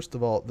about, first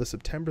of all, the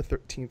September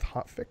 13th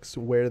hotfix,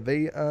 where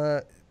they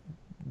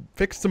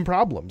fixed some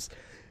problems.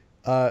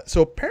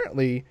 So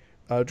apparently,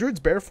 Druid's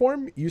Bear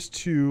Form used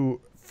to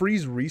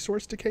freeze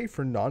resource decay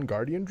for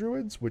non-Guardian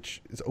Druids,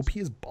 which is OP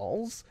as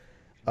balls.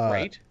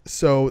 Right.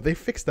 So they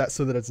fixed that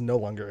so that it's no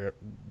longer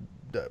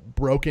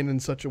broken in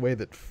such a way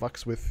that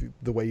fucks with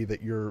the way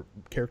that your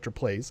character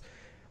plays,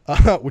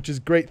 which is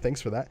great.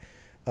 Thanks for that.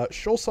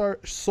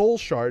 Soul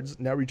shards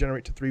now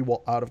regenerate to 3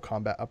 while out of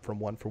combat, up from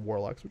 1 for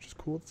warlocks, which is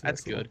cool.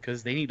 That's good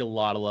because they need a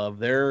lot of love.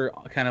 They're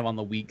kind of on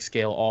the weak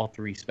scale, all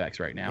 3 specs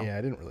right now. Yeah,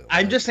 I didn't really.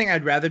 I'm just saying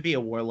I'd rather be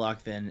a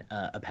warlock than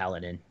a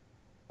paladin.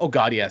 Oh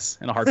God, yes,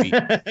 in a heartbeat.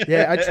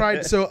 Yeah, I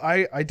tried. So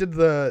I did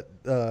the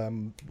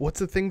what's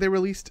the thing they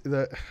released?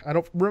 I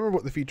don't remember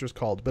what the feature is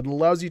called, but it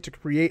allows you to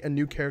create a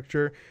new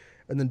character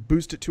and then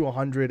boost it to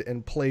 100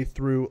 and play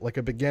through like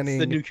a beginning.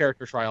 It's the new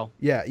character trial.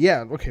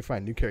 Yeah. Okay,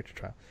 fine. New character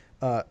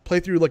trial. Play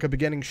through like a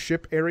beginning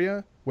ship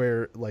area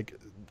where like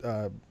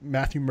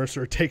Matthew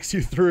Mercer takes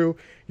you through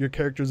your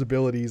character's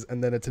abilities,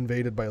 and then it's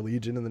invaded by a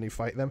legion, and then you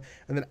fight them.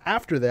 And then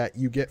after that,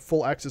 you get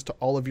full access to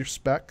all of your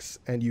specs,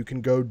 and you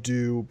can go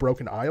do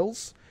Broken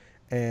Isles,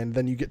 and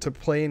then you get to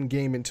play in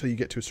game until you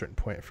get to a certain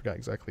point. I forgot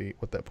exactly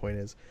what that point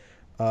is.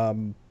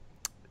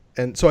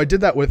 And so I did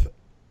that with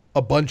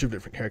a bunch of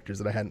different characters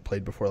that I hadn't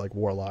played before, like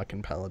Warlock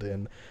and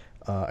Paladin.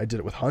 I did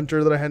it with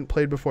Hunter that I hadn't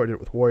played before. I did it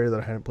with Warrior that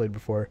I hadn't played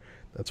before.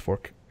 That's 4.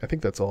 I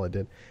think that's all I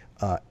did.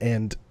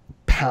 And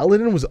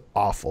Paladin was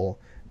awful,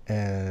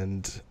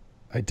 and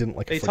I didn't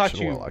like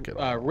Affliction Warlock at all.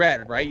 They taught you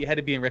red, right? You had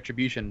to be in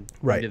Retribution.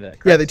 Right. That,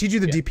 yeah, they teach you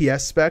the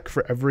DPS spec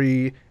for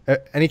every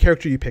any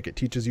character you pick. It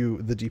teaches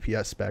you the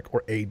DPS spec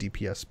or a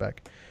DPS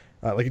spec.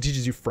 Like it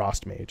teaches you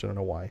Frost Mage. I don't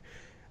know why.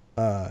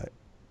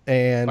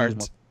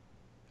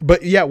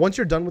 But yeah, once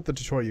you're done with the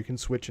tutorial, you can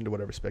switch into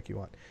whatever spec you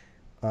want.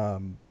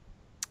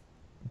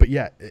 But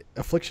yeah,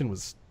 Affliction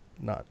was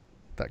not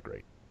that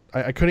great.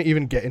 I couldn't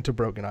even get into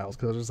Broken Isles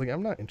because I was just like,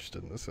 I'm not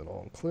interested in this at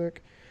all.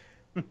 Click.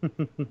 I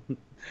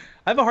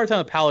have a hard time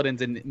with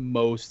paladins in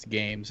most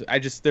games.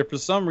 For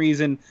some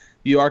reason,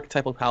 the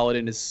archetypal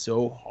paladin is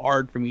so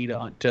hard for me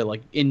to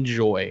like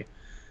enjoy.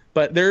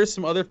 But there's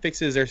some other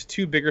fixes. There's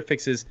 2 bigger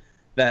fixes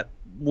that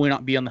will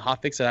not be on the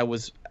hotfix that I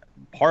was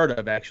part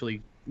of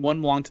actually.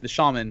 One belonged to the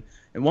shaman,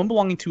 and one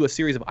belonging to a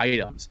series of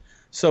items.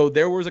 So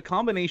there was a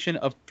combination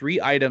of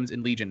 3 items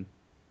in Legion.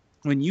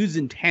 When used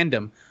in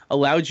tandem,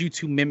 allowed you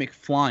to mimic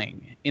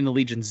flying in the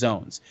Legion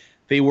zones.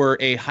 They were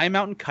a high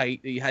mountain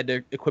kite that you had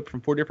to equip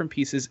from 4 different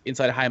pieces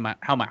inside a high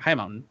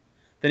mountain.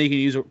 Then you can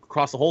use it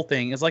across the whole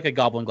thing. It's like a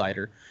goblin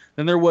glider.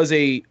 Then there was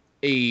a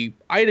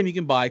item you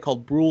can buy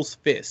called Brule's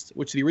Fist,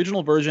 which the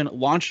original version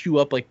launched you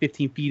up like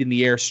 15 feet in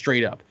the air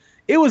straight up.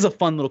 It was a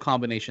fun little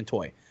combination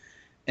toy.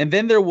 And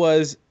then there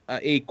was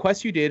a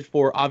quest you did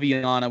for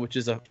Aviana, which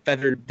is a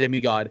feathered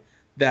demigod,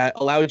 that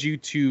allowed you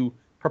to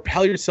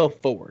propel yourself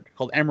forward,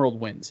 called Emerald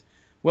Winds.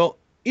 Well,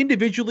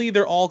 individually,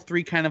 they're all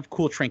 3 kind of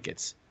cool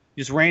trinkets.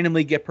 You just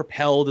randomly get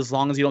propelled as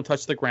long as you don't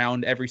touch the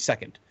ground every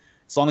second,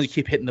 as long as you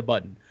keep hitting the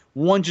button.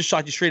 One just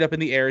shot you straight up in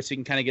the air so you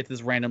can kind of get to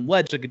this random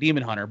ledge like a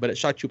demon hunter, but it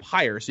shot you up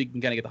higher so you can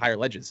kind of get the higher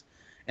ledges.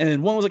 And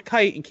then one was a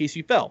kite in case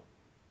you fell.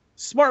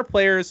 Smart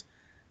players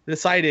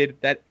decided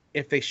that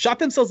if they shot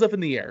themselves up in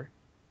the air,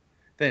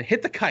 then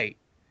hit the kite,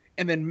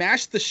 and then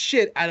mashed the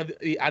shit out of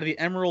the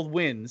Emerald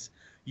Winds,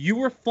 you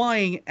were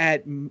flying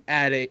at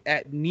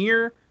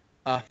near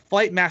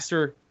flight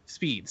master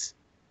speeds.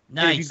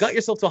 Nice. And if you got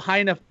yourself to a high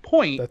enough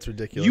point, that's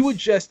ridiculous. You would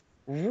just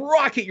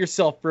rocket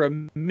yourself for a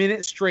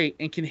minute straight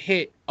and can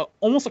hit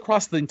almost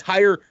across the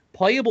entire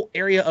playable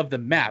area of the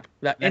map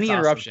without any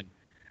interruption.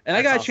 And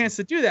I got a chance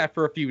to do that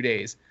for a few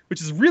days,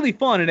 which is really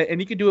fun. And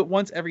you could do it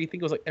once every, I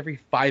think it was like every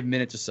 5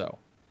 minutes or so,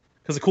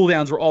 because the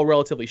cooldowns were all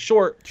relatively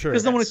short.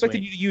 Because no one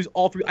expected you to use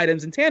all 3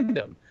 items in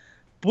tandem.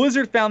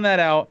 Blizzard found that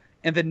out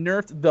and then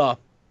nerfed the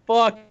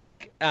fuck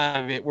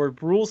out of it, where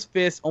Brule's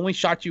Fist only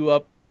shot you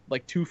up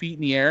like 2 feet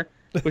in the air,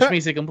 which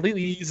makes it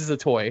completely used as a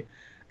toy.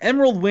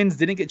 Emerald Winds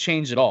didn't get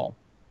changed at all.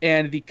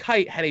 And the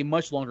Kite had a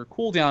much longer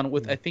cooldown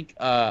with, I think,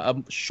 a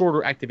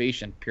shorter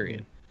activation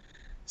period.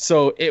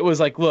 So it was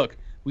like, look,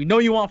 we know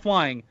you want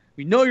flying.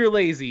 We know you're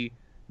lazy.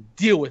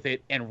 Deal with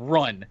it and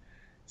run.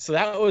 So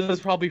that was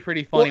probably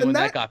pretty funny when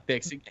that got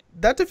fixed.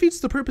 That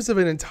defeats the purpose of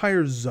an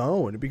entire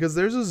zone, because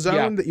there's a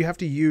zone that you have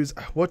to use.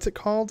 What's it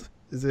called?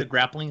 Is it the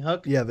grappling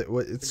hook? Yeah,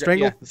 it's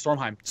Strangle. Yeah,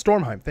 Stormheim.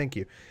 Stormheim, thank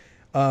you.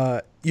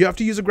 You have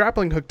to use a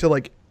grappling hook to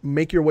like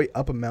make your way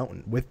up a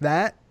mountain. With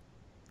that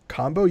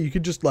combo, you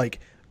could just like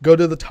go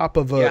to the top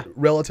of a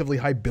relatively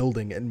high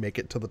building and make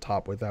it to the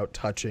top without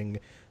touching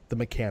the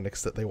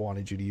mechanics that they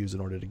wanted you to use in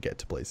order to get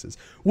to places,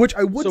 which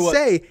I would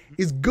say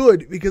is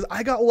good, because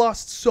I got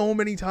lost so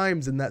many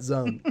times in that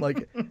zone.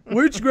 Like,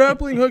 which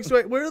grappling hooks?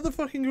 Where are the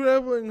fucking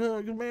grappling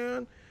hooks,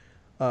 man?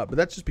 But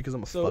that's just because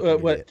I'm a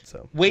fucking idiot.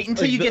 So wait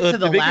until you get to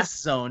the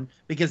last zone,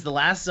 because the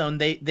last zone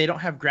they don't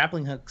have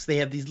grappling hooks. They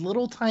have these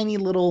little tiny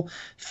little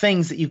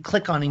things that you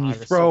click on and you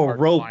throw a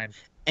rope.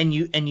 And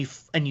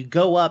you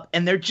go up,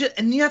 and they're just,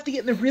 and you have to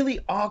get in the really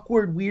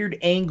awkward, weird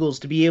angles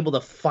to be able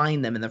to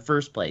find them in the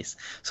first place.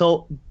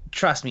 So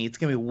trust me, it's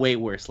gonna be way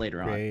worse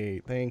later on.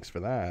 Great, thanks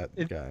for that,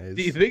 guys.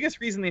 The biggest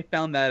reason they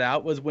found that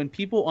out was when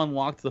people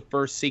unlocked the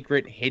first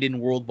secret hidden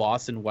world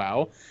boss in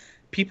WoW.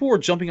 People were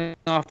jumping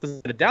off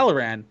the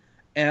Dalaran,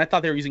 and I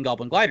thought they were using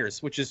Goblin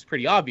gliders, which is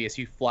pretty obvious.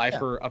 You fly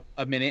for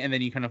a minute, and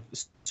then you kind of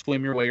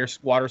swim your way or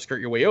water skirt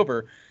your way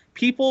over.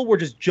 People were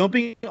just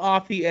jumping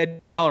off the edge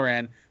of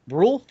Dalaran,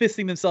 Brule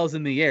fisting themselves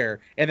in the air,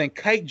 and then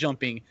kite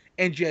jumping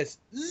and just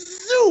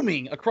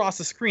zooming across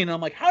the screen. And I'm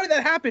like, how did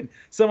that happen?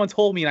 Someone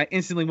told me, and I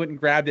instantly went and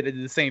grabbed it and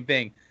did the same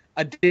thing.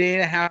 A day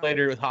and a half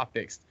later, it was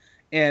hotfixed.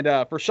 And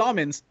for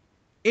shamans,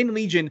 in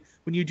Legion,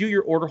 when you do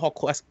your Order Hall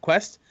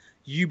quest,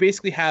 you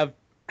basically have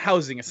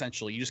housing,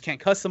 essentially. You just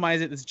can't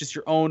customize it. It's just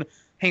your own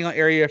hangout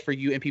area for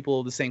you and people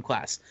of the same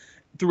class.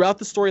 Throughout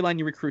the storyline,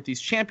 you recruit these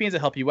champions that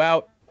help you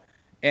out.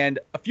 And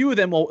a few of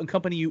them will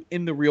accompany you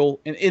in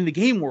the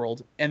game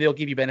world, and they'll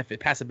give you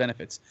passive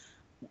benefits.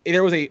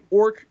 There was a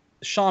orc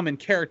shaman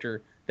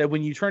character that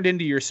when you turned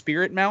into your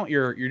spirit mount,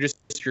 your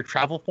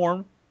travel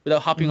form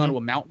without hopping onto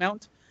a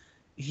mount,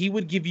 he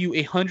would give you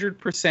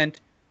 100%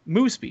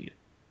 move speed.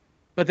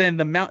 But then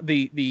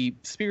the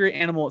spirit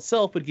animal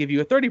itself would give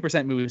you a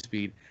 30% move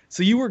speed.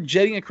 So you were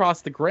jetting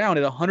across the ground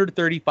at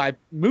 135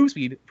 move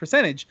speed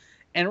percentage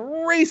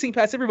and racing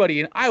past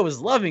everybody, and I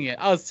was loving it.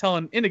 I was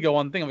telling Indigo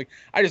on the thing, I'm like,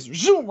 I just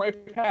zoom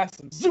right past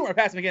him, zoom right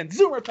past him again,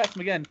 zoom right past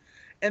him again.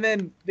 And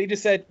then they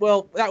just said,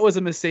 well, that was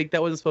a mistake.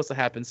 That wasn't supposed to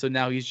happen. So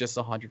now he's just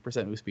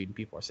 100% move speed, and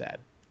people are sad.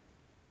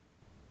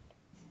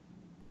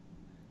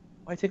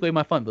 Why take away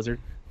my fun, Blizzard?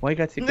 Why you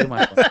gotta take away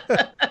my fun?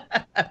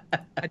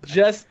 I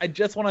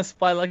just want to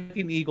fly like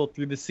an eagle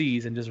through the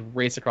seas and just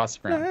race across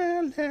the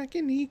ground. Fly like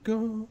an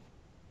eagle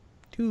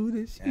to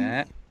the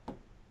sea.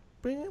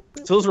 So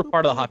those were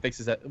part of the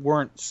hotfixes that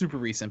weren't super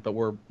recent, but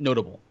were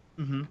notable.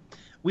 Mm-hmm.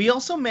 We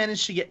also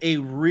managed to get a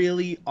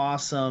really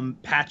awesome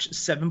patch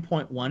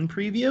 7.1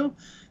 preview.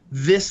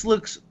 This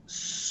looks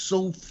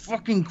so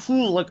fucking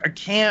cool. Like, I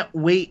can't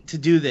wait to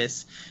do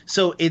this.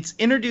 So it's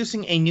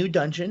introducing a new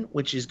dungeon,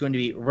 which is going to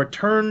be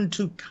Return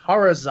to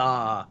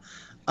Karazhan,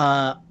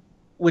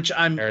 which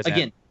I'm,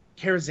 again,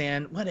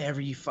 Karazhan,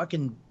 whatever, you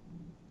fucking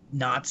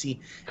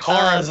Nazi.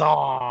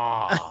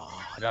 Karazhan!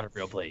 Not a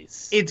real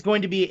place. It's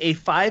going to be a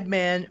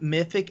 5-man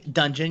mythic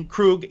dungeon.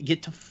 Krug,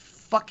 get to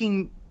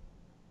fucking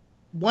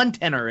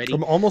 110 already.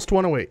 I'm almost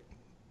 108.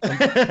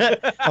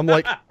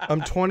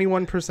 I'm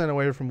 21%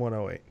 away from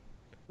 108.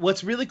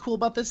 What's really cool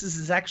about this is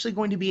it's actually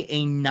going to be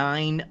a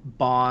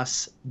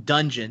 9-boss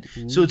dungeon.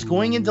 Ooh. So it's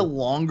going into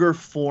longer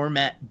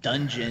format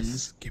dungeons.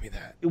 Yes, give me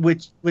that.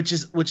 Which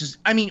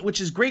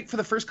is great for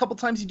the first couple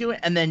times you do it,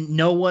 and then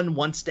no one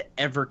wants to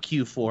ever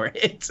queue for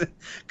it.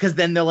 Because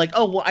then they're like,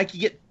 oh, well, I could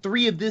get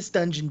 3 of this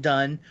dungeon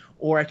done,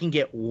 or I can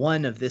get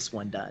 1 of this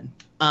one done.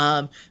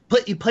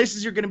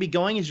 Places you're going to be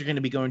going is you're going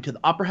to be going to the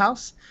Opera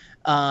House.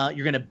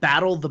 You're going to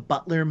battle the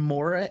Butler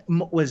Morrow?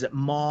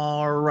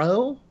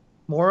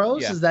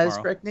 Moros, is that his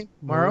correct name?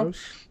 Morrow.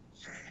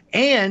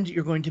 And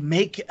you're going to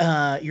make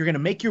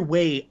your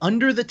way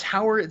under the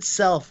tower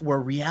itself, where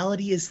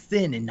reality is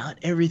thin and not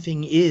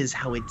everything is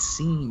how it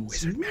seems.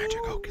 Wizard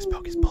magic, hocus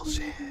pocus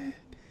bullshit.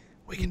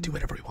 We can do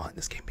whatever we want in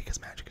this game because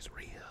magic is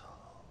real.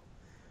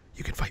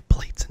 You can fight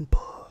plates and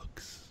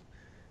books.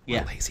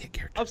 Yeah. Lazy at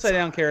character Upside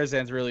down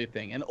Karazhan's really a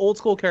thing, and old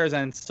school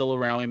Karazhan's still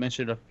around. We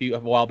mentioned a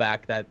while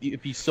back that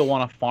if you still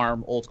want to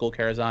farm old school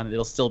Karazhan,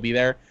 it'll still be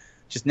there.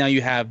 Just now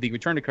you have the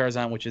Return to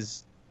Karazhan, which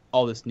is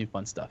all this new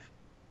fun stuff.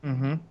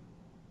 Mm-hmm.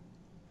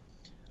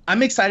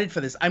 I'm excited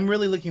for this. I'm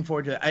really looking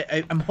forward to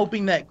it. I'm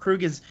hoping that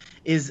Krug is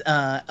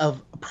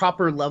of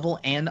proper level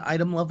and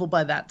item level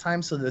by that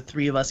time, so the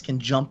three of us can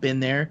jump in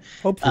there.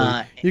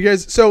 Hopefully, you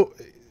guys. So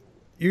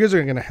you guys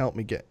are gonna help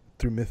me get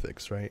through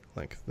mythics, right?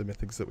 Like the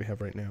mythics that we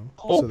have right now.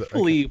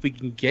 Hopefully, if we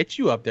can get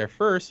you up there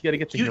first, you got to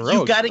get to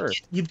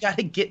heroics. You've got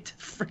to get to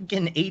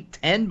freaking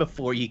 8-10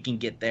 before you can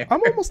get there.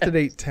 I'm almost at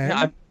 8-10.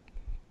 Yeah,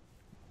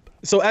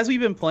 so as we've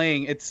been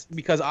playing, it's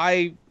because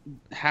I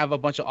have a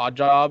bunch of odd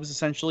jobs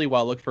essentially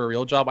while I look for a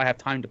real job. I have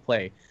time to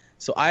play,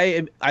 so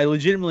I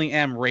legitimately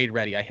am raid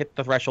ready. I hit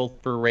the threshold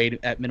for raid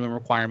at minimum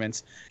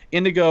requirements.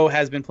 Indigo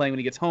has been playing when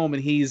he gets home,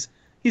 and he's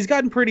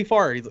gotten pretty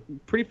far. He's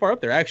pretty far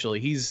up there actually.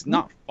 He's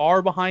not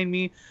far behind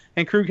me,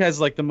 and Krug has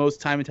like the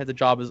most time intensive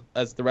job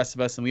as the rest of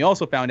us. And we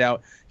also found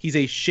out he's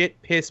a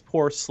shit, piss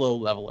poor, slow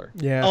leveler.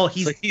 Yeah. Oh,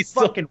 he's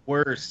fucking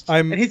worst.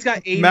 And he's got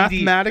ADD.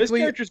 Mathematically,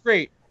 this character's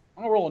great.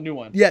 I'm gonna roll a new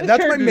one. Yeah,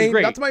 that's my main.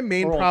 That's my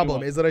main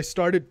problem is that I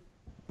started.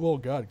 Oh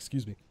God,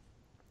 excuse me.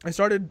 I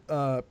started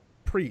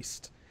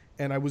priest,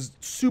 and I was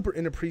super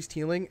into priest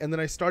healing, and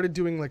then I started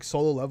doing like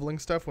solo leveling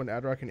stuff when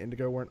Adrock and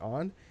Indigo weren't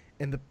on,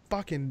 and the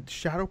fucking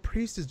shadow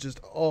priest is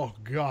just, oh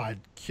God,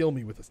 kill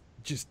me with this.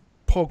 Just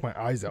poke my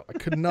eyes out. I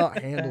could not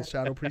handle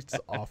shadow priest. Is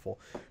awful.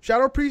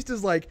 Shadow priest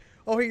is like,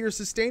 oh hey, your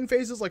sustain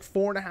phase is like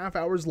 4.5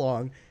 hours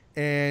long.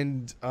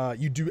 And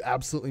you do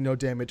absolutely no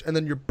damage, and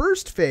then your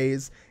burst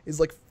phase is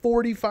like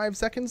 45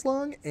 seconds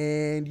long,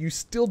 and you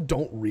still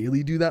don't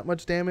really do that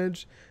much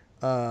damage.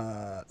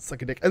 It's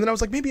like a dick. And then I was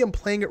like, maybe I'm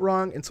playing it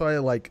wrong, and so I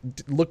like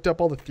looked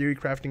up all the theory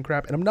crafting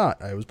crap, and I'm not.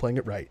 I was playing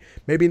it right.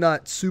 Maybe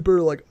not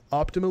super like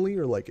optimally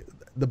or like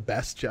the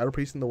best shadow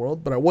priest in the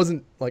world, but I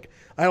wasn't like,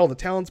 I had all the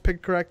talents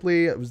picked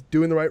correctly. I was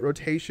doing the right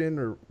rotation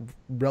or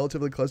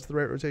relatively close to the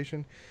right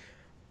rotation.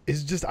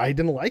 It's just I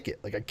didn't like it.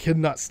 Like I could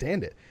not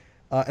stand it.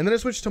 And then I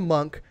switched to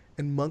Monk,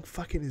 and Monk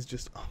fucking is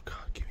just, oh God,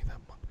 give me that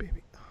Monk,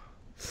 baby. Oh,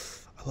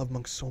 I love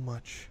Monk so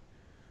much.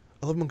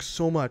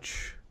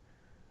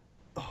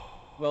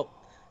 Well,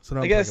 so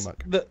now I guess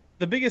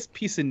the biggest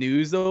piece of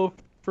news, though,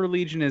 for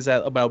Legion is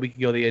that about a week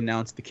ago they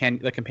announced the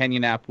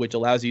companion app, which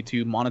allows you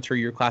to monitor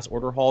your class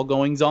order hall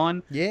goings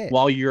on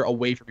while you're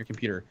away from your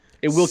computer.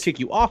 It will kick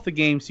you off the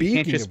game, so you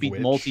can't just be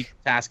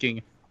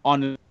multitasking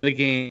on the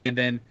game and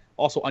then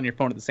also on your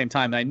phone at the same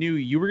time. And I knew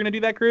you were going to do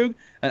that, Krug,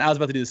 and I was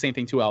about to do the same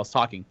thing too while I was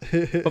talking.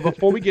 But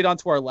before we get on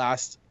to our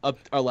last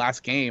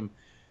game,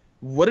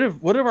 what have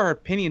our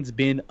opinions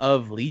been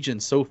of Legion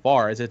so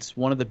far, as it's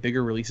one of the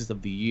bigger releases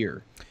of the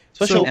year,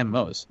 especially in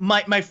MMOs?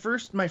 My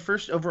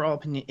first overall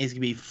opinion is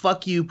going to be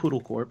fuck you,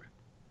 Poodle Corp,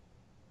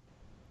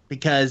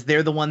 because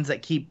they're the ones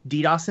that keep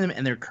DDoSing them,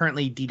 and they're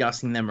currently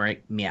DDoSing them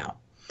right meow.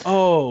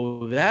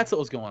 Oh, that's what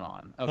was going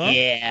on.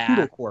 Okay. Yeah.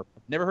 Poodle Corp.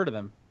 Never heard of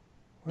them.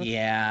 What?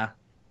 Yeah.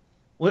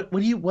 What are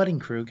you whatting,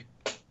 Krug?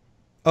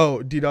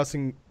 Oh,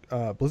 DDoSing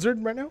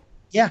Blizzard right now?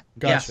 Yeah.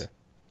 Gotcha. Yes.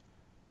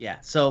 Yeah.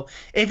 So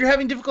if you're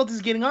having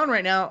difficulties getting on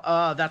right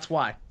now, that's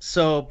why.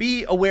 So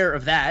be aware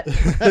of that.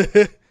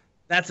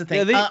 That's the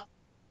thing. Yeah,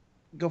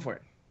 go for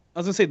it. I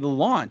was gonna say the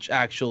launch,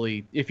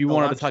 actually, if you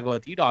wanted to talk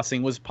about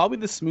DDoSing, was probably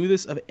the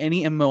smoothest of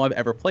any MMO I've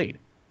ever played.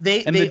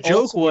 The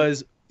joke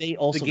was they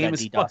also the game got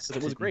is DDoSed. fucked, so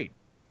it was great.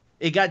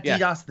 It got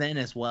DDoSed then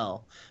as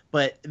well,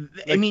 but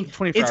I mean,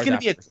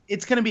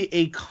 it's gonna be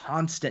a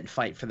constant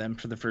fight for them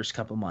for the first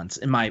couple months.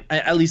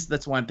 At least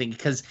that's what I'm thinking,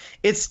 because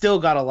it's still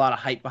got a lot of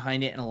hype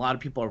behind it, and a lot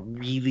of people are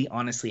really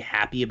honestly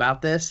happy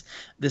about this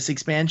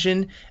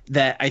expansion.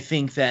 That I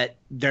think that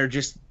they're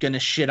just gonna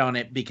shit on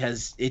it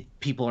because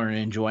people are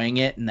enjoying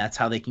it, and that's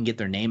how they can get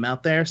their name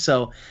out there.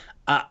 So,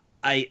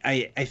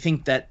 I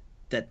think that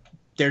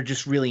they're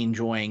just really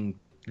enjoying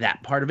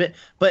that part of it.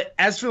 But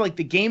as for like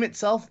the game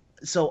itself.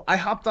 So I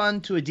hopped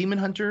on to a Demon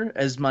Hunter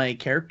as my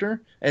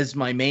character, as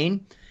my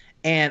main,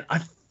 and I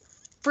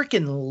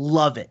freaking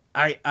love it.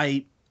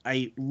 I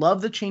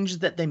love the changes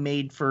that they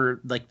made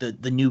for like the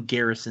new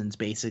garrisons,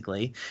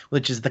 basically,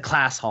 which is the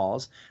class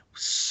halls.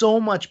 So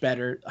much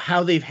better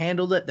how they've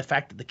handled it. The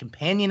fact that the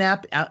companion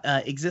app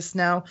exists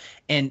now,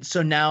 and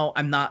so now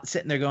I'm not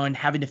sitting there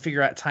having to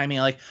figure out timing.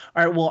 Like,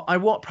 all right, well, I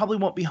probably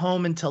won't be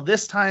home until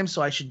this time,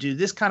 so I should do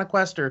this kind of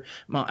quest, or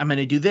I'm going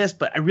to do this,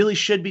 but I really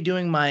should be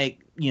doing my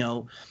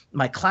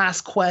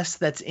class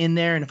quest that's in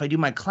there. And if I do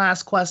my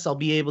class quest, I'll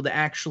be able to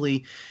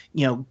actually,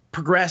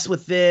 progress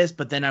with this,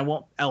 but then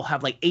I'll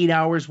have like 8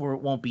 hours where it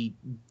won't be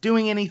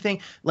doing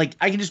anything. Like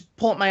I can just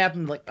pull up my app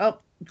and be like, oh,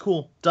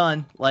 cool,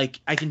 done.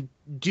 Like I can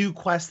do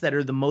quests that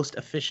are the most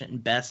efficient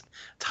and best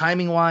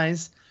timing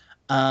wise.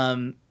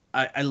 The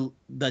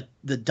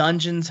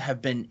dungeons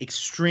have been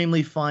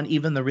extremely fun.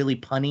 Even the really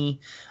punny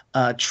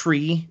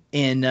tree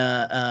in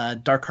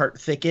Darkheart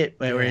Thicket,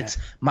 where it's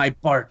my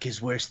bark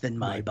is worse than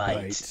my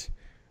bite.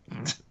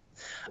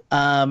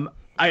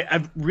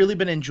 I've really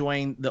been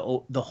enjoying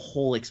the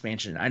whole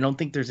expansion. I don't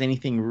think there's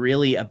anything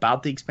really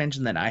about the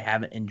expansion that I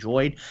haven't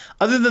enjoyed,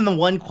 other than the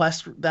one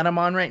quest that I'm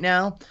on right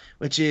now,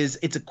 which is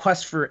it's a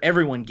quest for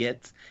everyone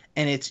gets,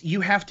 and it's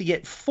you have to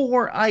get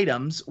 4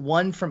 items,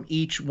 one from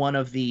each one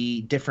of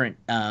the different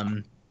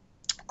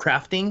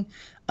crafting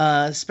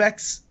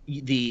specs.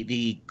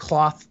 The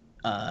cloth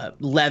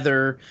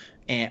leather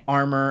and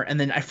armor, and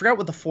then I forgot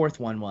what the fourth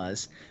one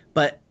was,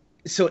 but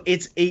so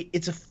it's a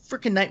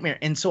freaking nightmare.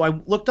 And so I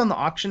looked on the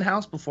auction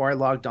house before I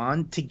logged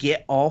on to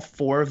get all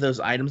 4 of those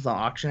items on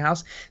the auction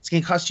house. It's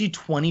going to cost you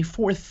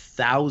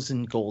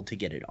 24,000 gold to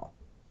get it all.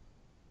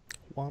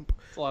 Womp.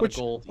 It's a lot of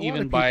gold,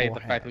 even by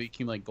the fact that we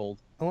accumulate gold.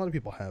 A lot of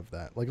people have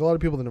that. Like a lot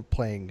of people that have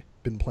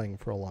been playing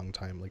for a long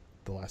time, like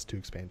the last 2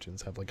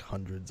 expansions, have like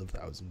hundreds of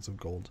thousands of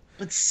gold.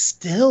 But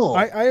still,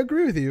 I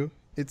agree with you.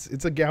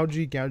 It's a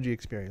gougey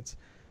experience.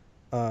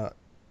 You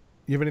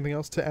have anything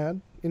else to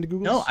add into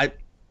Google?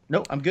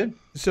 No, I'm good.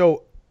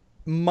 So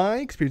my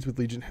experience with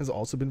Legion has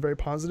also been very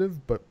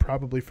positive, but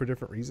probably for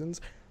different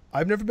reasons.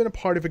 I've never been a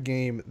part of a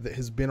game that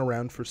has been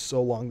around for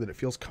so long that it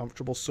feels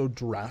comfortable so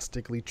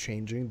drastically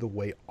changing the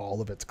way all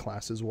of its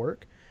classes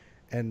work.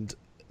 And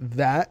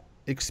that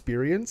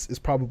experience is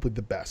probably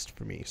the best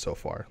for me so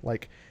far.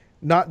 Like,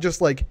 not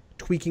just like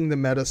tweaking the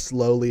meta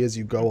slowly as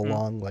you go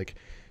along, like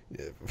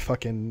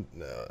fucking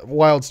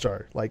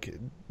Wildstar, like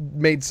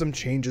made some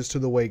changes to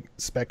the way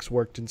specs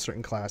worked in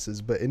certain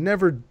classes, but it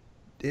never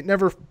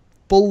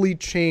fully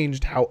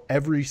changed how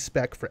every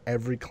spec for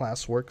every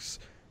class works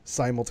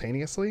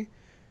simultaneously.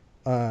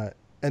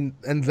 And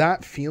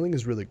that feeling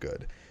is really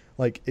good.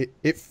 Like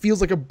it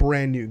feels like a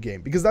brand new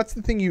game, because that's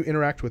the thing you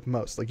interact with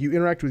most. Like you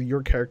interact with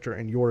your character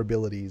and your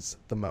abilities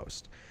the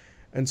most.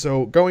 And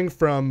so going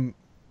from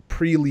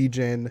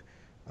pre-Legion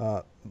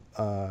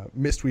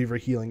Mistweaver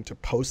healing to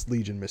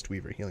post-Legion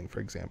Mistweaver healing, for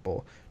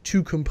example,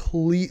 2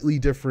 completely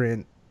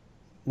different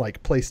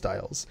like play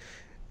styles.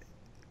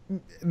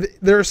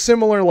 There are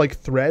similar like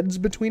threads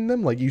between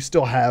them. Like you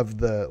still have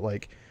the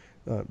like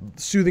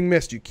soothing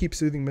mist. You keep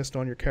soothing mist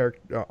on your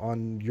character,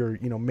 on your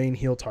main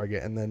heal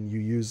target, and then you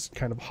use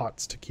kind of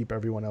hots to keep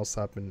everyone else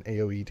up and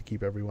AoE to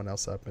keep everyone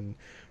else up, and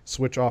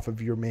switch off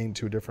of your main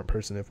to a different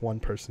person if one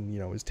person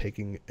is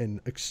taking an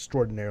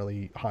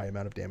extraordinarily high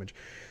amount of damage.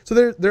 So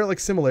there are like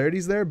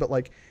similarities there, but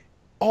like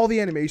all the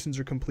animations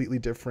are completely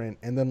different,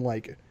 and then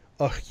like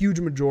a huge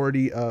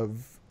majority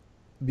of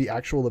the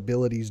actual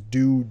abilities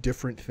do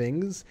different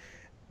things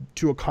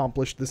to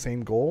accomplish the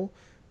same goal.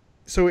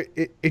 So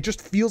it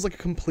just feels like a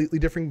completely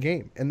different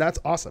game, and that's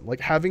awesome. Like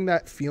having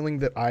that feeling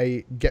that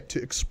I get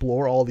to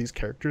explore all these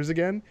characters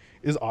again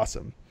is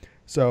awesome.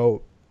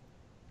 So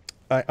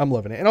I'm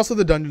loving it. And also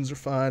the dungeons are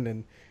fun,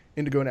 and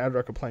Indigo and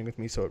Adrock are playing with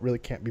me, so it really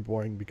can't be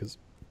boring, because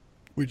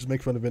we just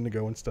make fun of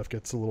Indigo and stuff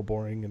gets a little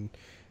boring,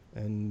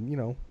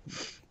 and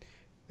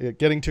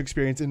getting to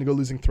experience Indigo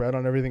losing threat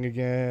on everything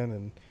again,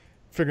 and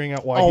figuring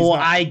out why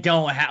he's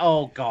not...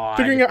 Oh, God.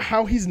 Figuring out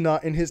how he's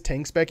not in his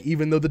tank spec,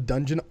 even though the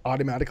dungeon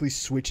automatically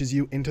switches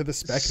you into the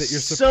spec that you're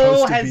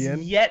supposed to be in.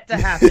 Has yet to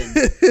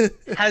happen.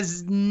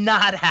 Has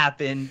not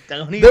happened.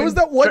 There was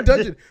that one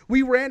dungeon.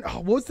 We ran...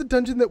 what was the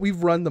dungeon that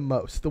we've run the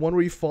most? The one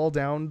where you fall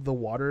down the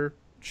water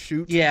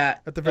chute? Yeah.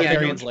 At the very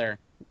Neltharian's Lair.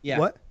 Yeah.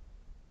 What?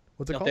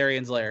 What's it called?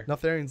 Neltharian's Lair.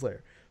 Neltharian's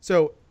Lair.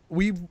 So...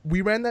 We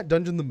ran that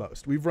dungeon the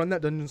most. We've run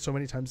that dungeon so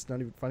many times it's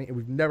not even funny, and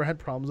we've never had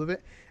problems with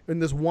it. In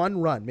this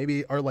one run,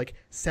 maybe our like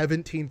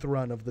 17th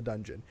run of the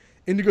dungeon,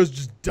 Indigo's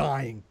just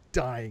dying,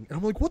 and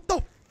I'm like, what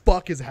the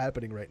fuck is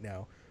happening right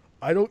now?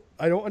 I don't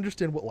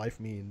understand what life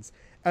means.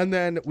 And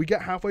then we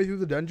get halfway through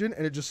the dungeon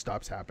and it just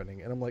stops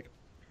happening, and I'm like,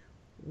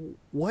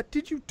 what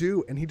did you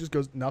do? And he just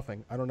goes,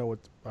 nothing. I don't know.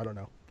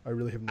 I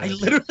really have no idea. I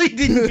literally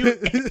didn't do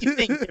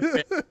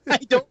anything. I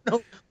don't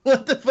know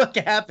what the fuck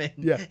happened.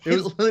 Yeah,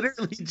 it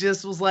literally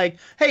just was like,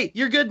 "Hey,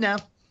 you're good now."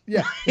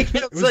 Yeah,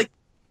 it was like,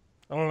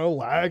 I don't know,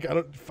 lag. I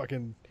don't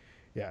fucking.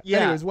 Yeah.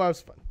 Anyways, WoW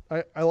was fun.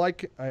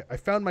 I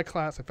found my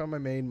class. I found my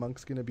main.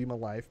 Monk's gonna be my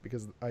life,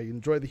 because I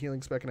enjoy the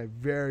healing spec, and I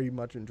very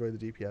much enjoy the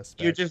DPS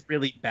spec. You're just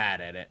really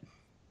bad at it.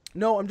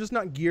 No, I'm just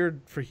not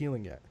geared for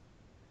healing yet.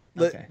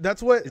 Okay.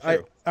 That's what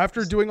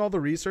after doing all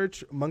the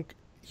research, Monk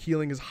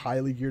healing is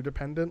highly gear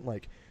dependent.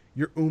 Like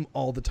you're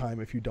all the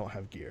time if you don't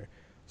have gear.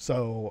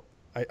 So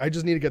I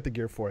just need to get the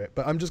gear for it.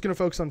 But I'm just going to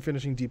focus on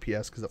finishing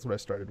DPS, because that's what I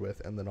started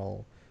with, and then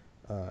I'll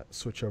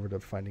switch over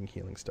to finding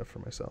healing stuff for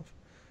myself.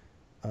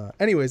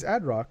 Anyways,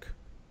 Adrock,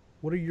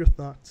 what are your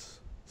thoughts,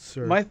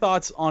 sir? My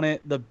thoughts on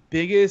it, the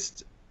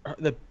biggest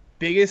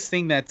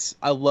thing that's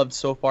I loved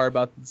so far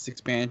about this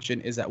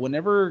expansion is that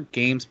whenever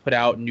games put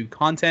out new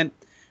content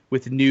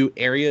with new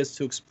areas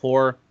to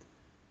explore,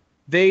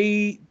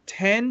 they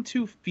tend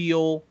to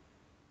feel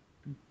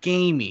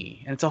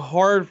gamey, and it's a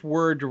hard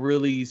word to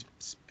really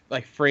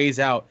like phrase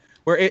out,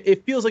 where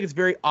it feels like it's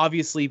very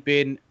obviously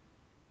been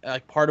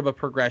like part of a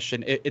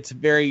progression. It's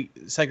very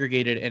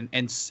segregated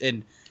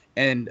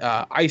and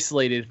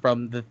isolated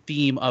from the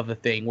theme of the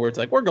thing, where it's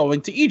like, we're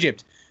going to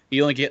Egypt.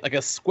 You only get like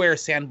a square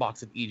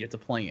sandbox of Egypt to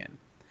play in.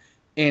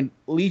 And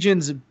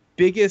Legion's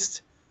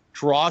biggest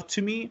draw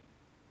to me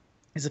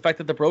is the fact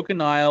that the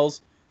Broken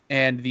Isles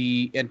and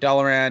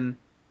Dalaran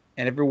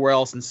and everywhere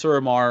else in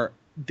Suramar,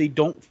 they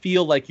don't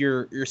feel like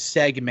you're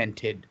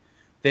segmented.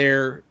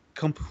 They're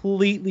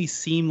completely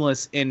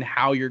seamless in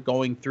how you're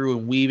going through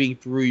and weaving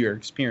through your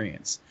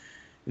experience.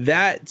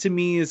 That to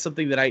me is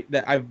something that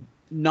I've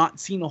not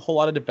seen a whole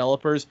lot of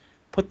developers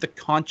put the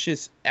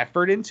conscious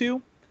effort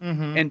into.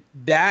 And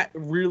that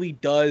really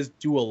does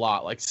do a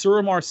lot. Like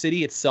Suramar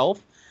City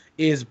itself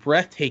is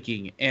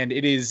breathtaking, and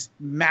it is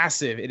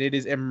massive, and it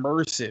is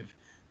immersive.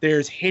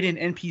 There's hidden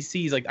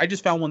NPCs. Like I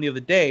just found one the other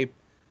day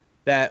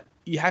that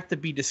you have to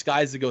be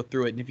disguised to go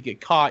through it, and if you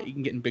get caught, you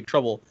can get in big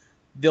trouble.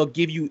 They'll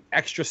give you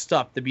extra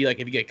stuff to be like,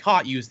 if you get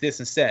caught, use this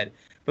instead.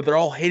 But they're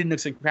all hidden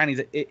nooks and crannies.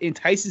 It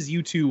entices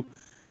you to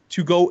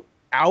go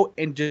out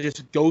and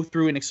just go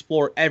through and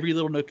explore every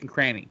little nook and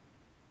cranny.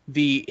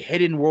 The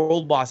hidden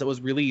world boss that was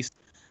released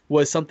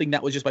was something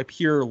that was just by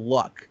pure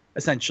luck,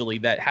 essentially,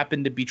 that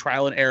happened to be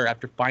trial and error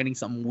after finding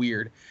something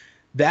weird.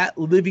 That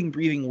living,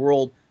 breathing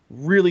world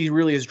really,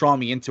 really has drawn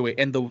me into it.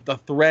 And the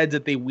threads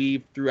that they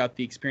weave throughout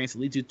the experience that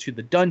leads you to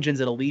the dungeons,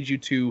 that'll lead you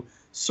to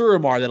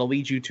Suramar, that'll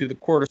lead you to the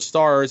Court of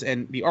Stars,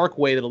 and the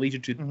Archway that'll lead you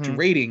to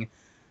raiding.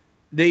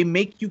 They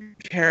make you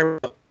care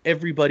about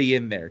everybody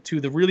in there, to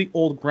the really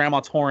old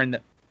Grandma Tauren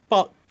that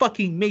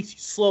fucking makes you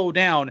slow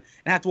down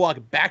and have to walk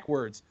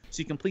backwards so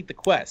you complete the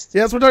quest.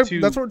 Yeah, that's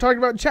what we're talking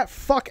about in chat.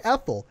 Fuck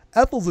Ethel.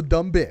 Ethel's a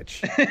dumb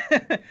bitch.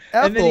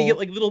 And then you get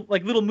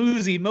like little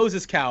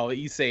Moses cow that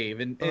you save.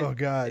 And oh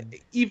god.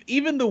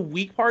 Even the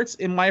weak parts,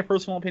 in my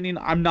personal opinion,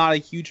 I'm not a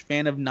huge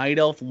fan of Night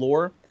Elf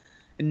lore.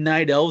 And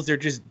Night Elves, they're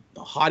just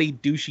haughty,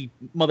 douchey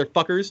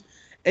motherfuckers.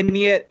 And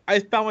yet I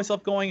found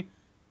myself going,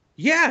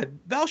 yeah,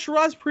 Val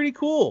Shiraz's pretty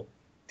cool.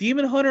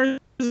 Demon Hunter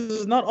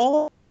is not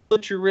all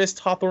Lecherist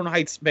Hawthorne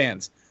Heights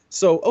bands.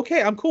 So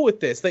okay, I'm cool with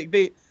this. Like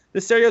the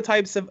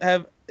stereotypes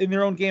have in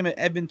their own game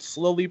have been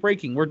slowly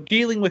breaking. We're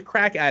dealing with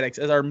crack addicts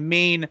as our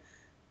main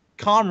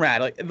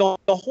comrade. Like the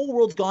whole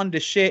world's gone to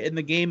shit, and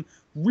the game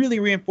really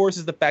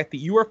reinforces the fact that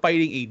you are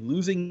fighting a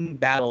losing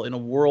battle in a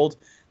world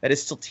that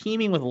is still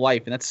teeming with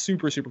life, and that's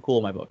super, super cool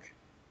in my book.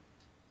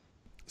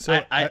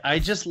 So I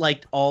just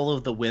liked all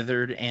of the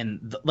Withered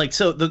and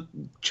so the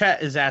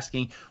chat is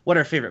asking what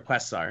our favorite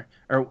quests are,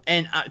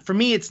 for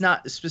me it's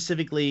not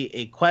specifically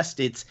a quest,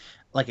 it's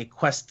like a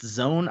quest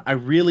zone. I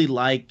really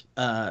like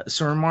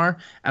Suramar,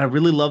 and I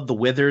really love the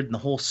Withered and the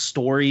whole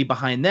story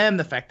behind them,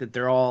 the fact that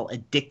they're all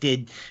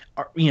addicted,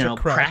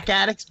 crack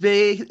addicts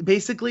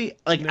basically.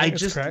 Like I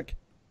just crack.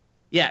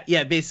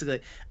 Yeah,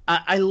 basically.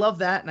 I love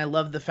that, and I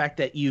love the fact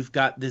that you've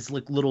got this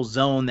little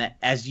zone that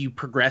as you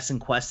progress in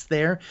quests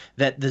there,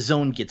 that the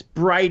zone gets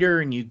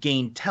brighter and you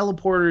gain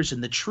teleporters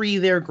and the tree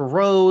there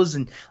grows,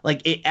 and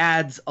like it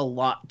adds a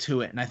lot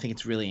to it, and I think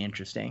it's really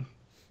interesting.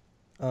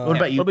 What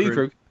about you,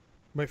 Krug?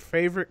 My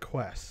favorite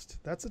quest.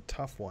 That's a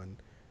tough one.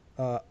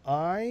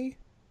 I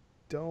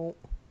don't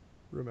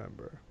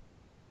remember.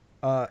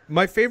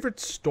 My favorite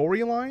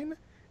storyline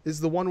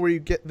is the one where you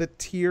get the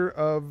tier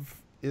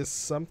of is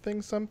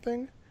something.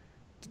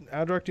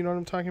 Adrock, do you know what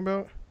I'm talking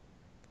about?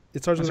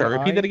 It starts with an I.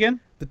 Repeat that again.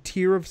 The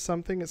tier of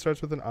something. It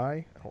starts with an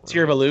I.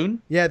 Tier of Elune?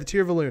 Yeah, the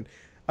tier of Elune.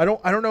 I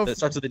don't know if it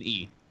starts with an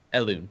E.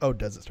 Elune. Oh,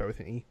 does it start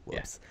with an E?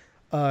 Whoops.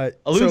 Yeah.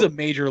 Elune's a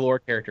major lore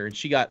character, and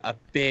she got a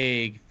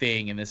big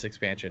thing in this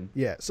expansion.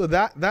 Yeah, so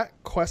that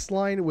quest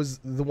line was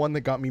the one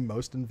that got me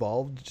most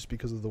involved, just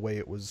because of the way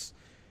it was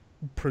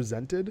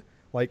presented.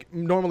 Like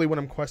normally when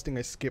I'm questing,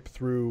 I skip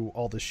through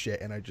all this shit,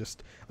 and I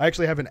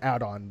actually have an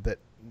add-on that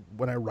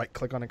when I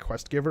right-click on a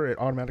quest giver, it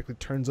automatically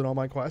turns in all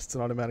my quests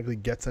and automatically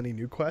gets any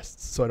new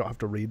quests, so I don't have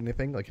to read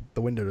anything. Like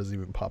the window doesn't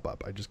even pop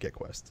up; I just get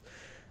quests.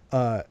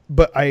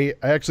 But I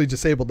actually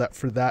disabled that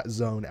for that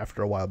zone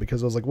after a while,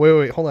 because I was like,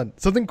 wait, hold on,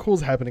 something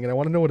cool's happening, and I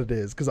want to know what it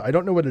is, because I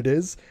don't know what it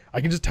is.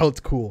 I can just tell it's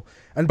cool,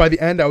 and by the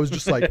end, I was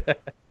just like,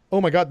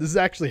 oh my god, this is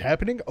actually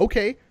happening.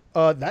 Okay,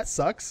 that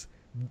sucks.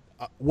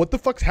 What the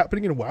fuck's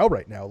happening in WoW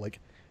right now? Like,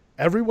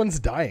 everyone's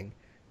dying.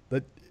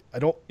 That I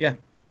don't. Yeah.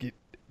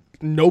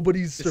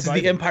 Nobody's surviving. This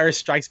is the Empire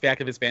Strikes Back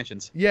of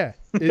expansions. Yeah,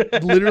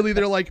 literally,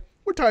 they're like,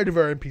 we're tired of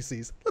our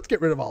NPCs. Let's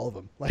get rid of all of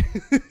them. Like,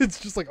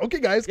 it's just like, okay,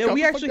 guys, calm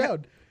the fuck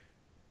down.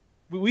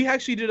 We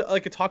actually did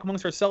like a talk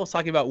amongst ourselves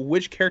talking about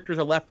which characters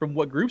are left from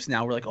what groups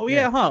now. We're like, oh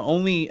yeah,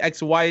 only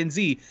X, Y, and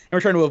Z. And we're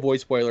trying to avoid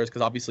spoilers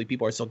because obviously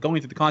people are still going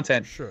through the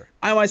content. Sure.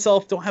 I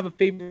myself don't have a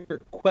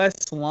favorite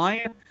quest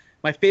line.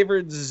 My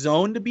favorite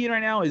zone to be in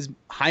right now is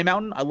High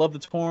Mountain. I love the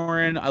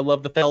Tauren. I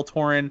love the Fel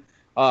Tauren.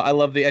 I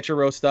love the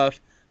Echero stuff.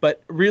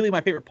 But really,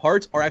 my favorite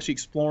parts are actually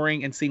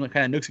exploring and seeing what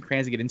kind of nooks and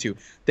crannies to get into.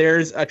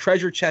 There's a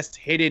treasure chest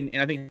hidden in,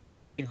 I think,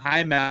 in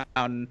High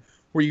Mountain,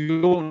 where you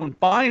go and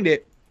find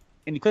it,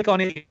 and you click on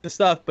it, the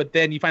stuff, but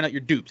then you find out you're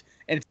duped.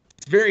 And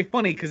it's very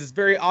funny because it's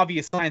very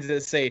obvious signs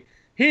that say,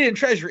 hidden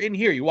treasure in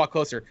here. You walk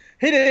closer.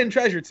 Hidden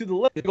treasure to the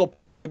left. You go,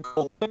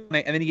 and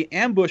then you get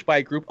ambushed by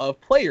a group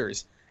of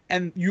players.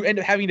 And you end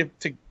up having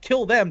to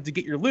kill them to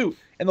get your loot.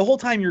 And the whole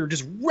time you're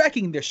just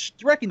wrecking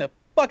the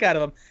fuck out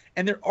of them.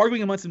 And they're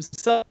arguing amongst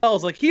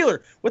themselves like,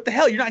 healer, what the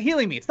hell? You're not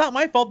healing me. It's not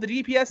my fault. The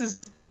DPS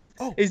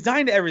is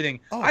dying to everything.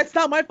 It's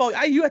not my fault.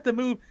 You have to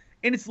move.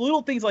 And it's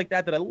little things like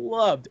that I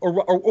loved.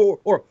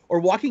 Or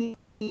walking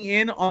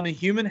in on the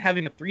human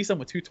having a threesome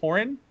with two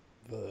Tauren.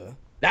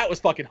 That was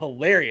fucking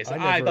hilarious.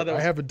 I thought that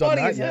was haven't funny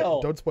done that as yet.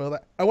 hell. Don't spoil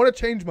that. I want to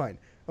change mine.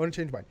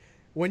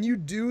 When you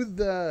do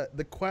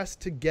the quest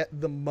to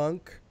get the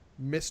monk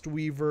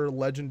Mistweaver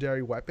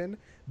legendary weapon.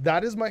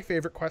 That is my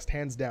favorite quest,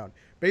 hands down.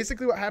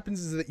 Basically what happens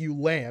is that you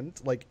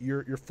land, like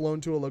you're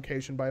flown to a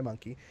location by a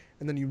monkey,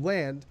 and then you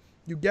land,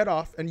 you get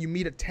off, and you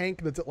meet a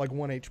tank that's at like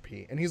 1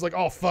 HP. And he's like,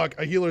 oh fuck,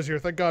 a healer's here,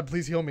 thank God,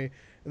 please heal me.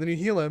 And then you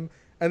heal him,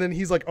 and then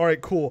he's like, all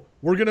right, cool,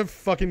 we're gonna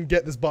fucking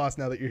get this boss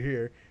now that you're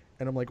here.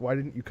 And I'm like, why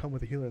didn't you come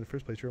with a healer in the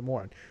first place? You're a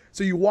moron.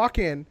 So you walk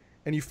in,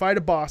 and you fight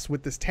a boss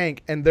with this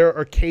tank, and there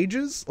are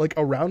cages like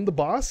around the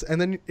boss,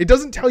 and then it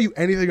doesn't tell you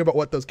anything about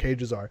what those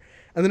cages are.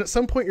 And then at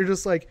some point you're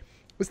just like,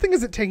 this thing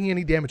isn't taking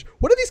any damage.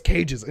 What are these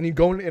cages? And you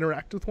go and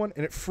interact with one,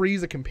 and it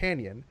frees a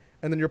companion,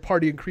 and then your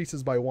party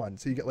increases by 1.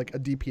 So you get like a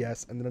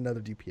DPS, and then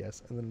another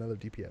DPS, and then another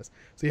DPS.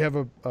 So you have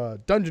a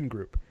dungeon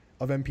group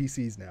of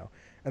NPCs now,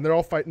 and they're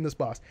all fighting this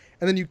boss.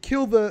 And then you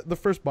kill the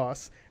first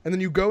boss, and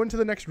then you go into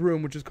the next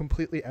room, which is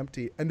completely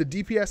empty, and the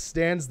DPS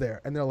stands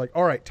there, and they're like,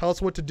 all right, tell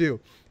us what to do.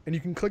 And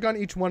you can click on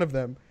each one of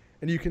them,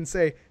 and you can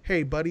say,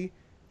 hey, buddy,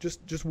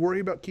 just worry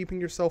about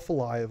keeping yourself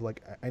alive.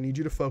 Like, I need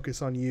you to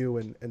focus on you,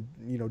 and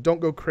you know, don't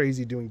go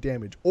crazy doing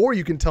damage. Or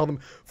you can tell them,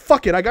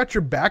 fuck it, I got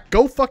your back.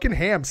 Go fucking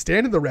ham.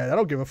 Stand in the red. I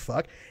don't give a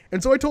fuck.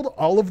 And so I told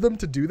all of them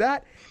to do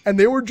that, and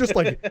they were just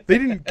like, they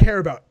didn't care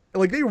about,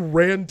 like, they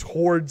ran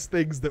towards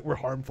things that were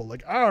harmful.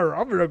 Like,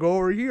 I'm going to go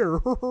over here.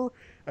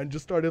 And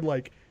just started,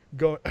 like,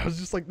 going. I was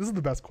just like, this is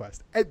the best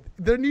quest. And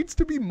there needs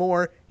to be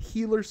more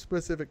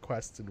healer-specific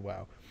quests in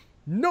WoW.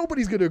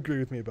 Nobody's going to agree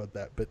with me about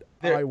that, but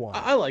I want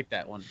it. I like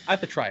that one. I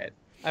have to try it.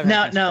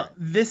 Now,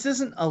 this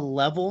isn't a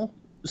level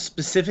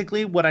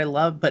specifically what I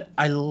love, but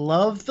I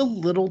love the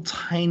little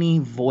tiny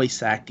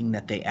voice acting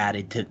that they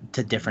added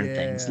to different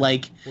things.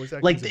 Like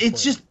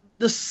it's just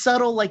the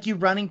subtle, like you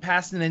running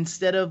past, and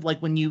instead of like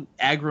when you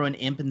aggro an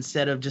imp,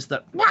 instead of just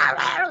the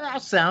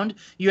sound,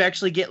 you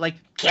actually get like,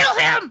 kill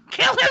him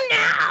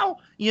now.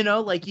 You know,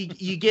 like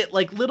you get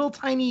like little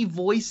tiny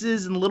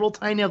voices and little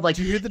tiny of like,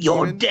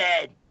 you're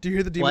dead. Do you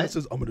hear the demon that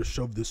says, I'm going to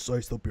shove this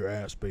scythe up your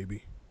ass,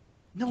 baby?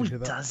 No, he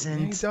doesn't.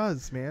 Yeah, he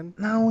does, man.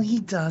 No, he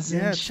doesn't.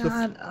 Yeah,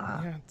 Shut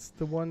up. Yeah, it's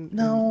the one.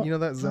 No. You know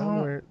that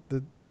zone where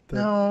the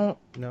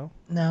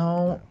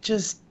No.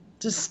 Just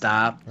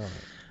stop. All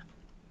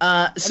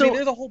right. So I mean,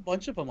 there's a whole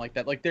bunch of them like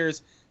that. Like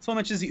there's so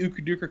much as the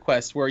Ukuduka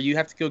quest where you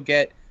have to go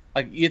get,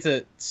 like, you have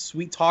to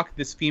sweet talk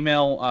this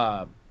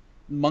female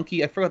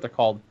monkey. I forgot what they're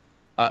called.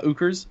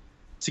 Ukers.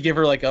 To give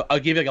her like I'll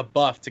give you like a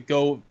buff to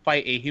go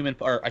fight a human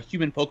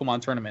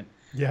Pokemon tournament.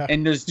 Yeah.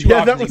 And there's two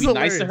options. You can be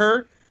hilarious. nice to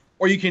her,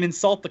 or you can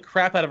insult the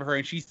crap out of her,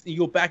 and you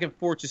go back and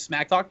forth just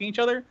smack talking each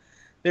other.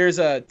 There's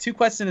 2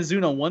 quests in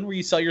Azuno. One where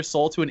you sell your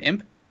soul to an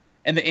imp,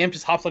 and the imp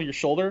just hops on your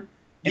shoulder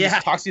and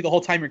just talks to you the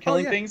whole time you're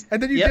killing things.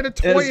 And then you get a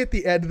toy at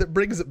the end that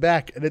brings it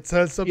back, and it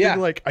says something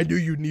like, I knew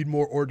you'd need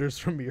more orders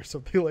from me, or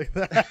something like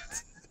that.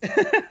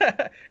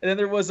 And then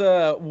there was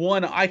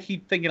one I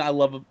keep thinking I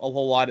love a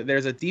whole lot.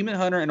 There's a demon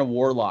hunter and a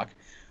warlock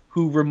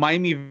who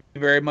remind me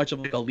very much of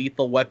like a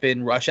Lethal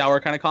Weapon Rush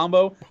Hour kind of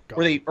combo,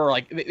 where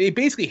they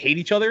basically hate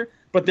each other,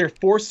 but they're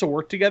forced to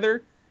work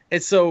together.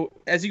 And so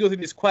as you go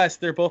through this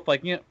quest, they're both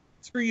like,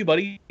 screw you,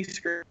 buddy.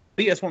 Screw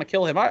you. I just want to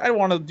kill him. I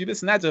want to do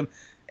this and that to him.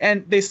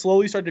 And they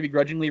slowly start to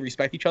begrudgingly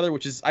respect each other,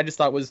 which is I just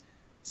thought was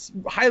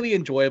highly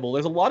enjoyable.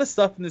 There's a lot of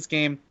stuff in this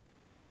game.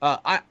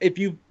 If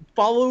you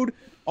followed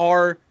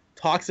our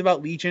talks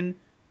about Legion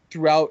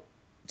throughout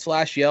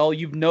 /Yell,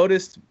 you've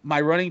noticed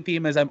my running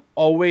theme is I'm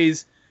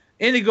always...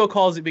 Indigo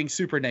calls it being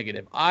super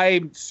negative.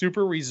 I'm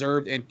super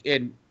reserved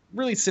and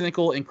really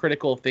cynical and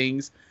critical of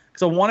things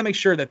because I want to make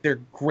sure that they're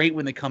great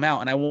when they come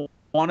out, and I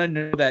want to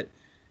know that,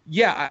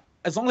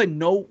 as long as I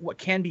know what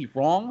can be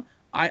wrong,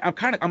 I'm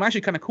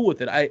actually kind of cool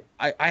with it.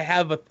 I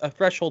have a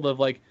threshold of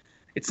like,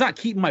 it's not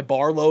keeping my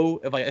bar low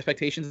of like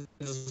expectations.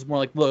 This is more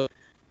like, look,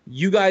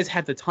 you guys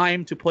had the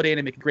time to put in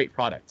and make a great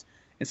product,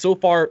 and so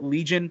far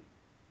Legion,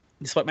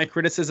 despite my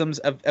criticisms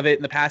of it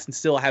in the past, and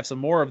still I have some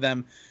more of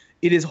them,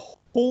 it is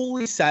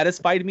wholly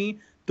satisfied me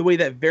the way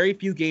that very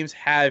few games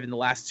have in the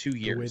last 2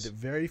 years. The way that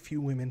very few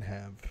women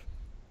have.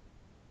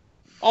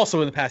 Also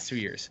in the past 2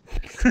 years.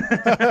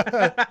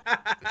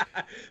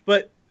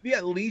 But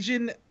yeah,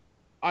 Legion,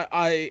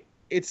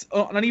 it's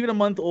not even a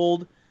month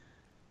old.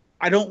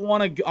 I don't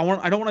want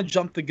to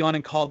jump the gun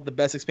and call it the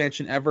best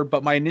expansion ever,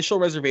 but my initial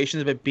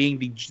reservations of it being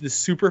the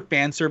super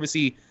fan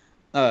servicey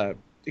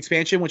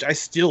expansion, which I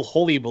still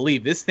wholly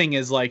believe. This thing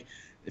is like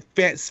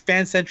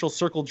fan central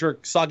circle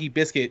jerk soggy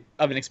biscuit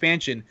of an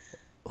expansion.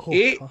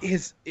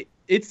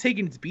 It's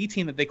taken its B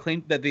team that they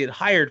claimed that they had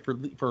hired for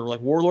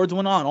like Warlords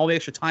went on all the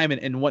extra time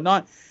and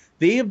whatnot.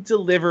 They have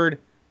delivered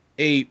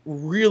a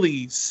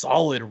really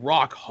solid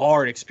rock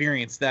hard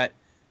experience that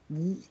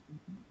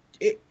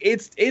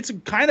it's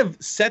kind of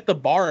set the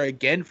bar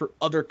again for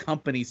other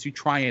companies to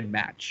try and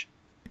match.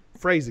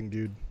 Phrasing,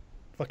 dude.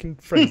 Fucking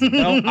phrasing.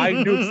 No, I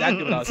knew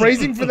exactly what I was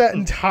phrasing saying. For that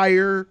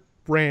entire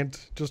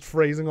rant, just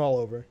phrasing all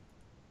over.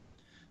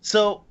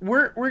 So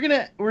we're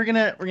gonna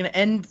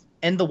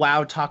end the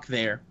WoW talk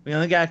there. We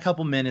only got a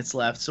couple minutes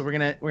left, so we're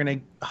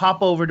gonna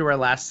hop over to our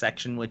last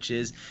section, which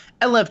is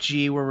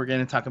LFG, where we're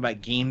gonna talk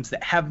about games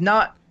that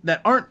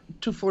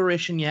aren't to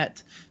fruition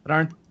yet, that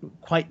aren't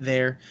quite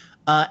there.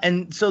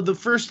 And so the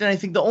first, and I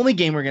think the only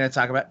game we're going to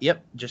talk about,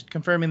 yep, just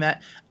confirming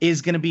that,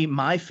 is going to be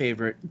my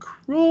favorite,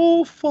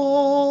 Crowfall.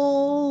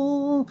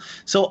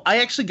 So I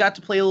actually got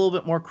to play a little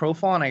bit more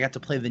Crowfall, and I got to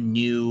play the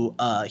new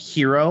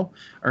hero,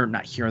 or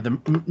not hero, the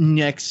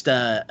next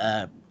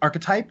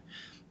archetype.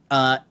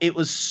 It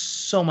was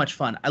so much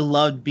fun. I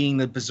loved being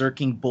the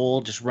berserking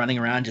bull, just running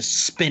around,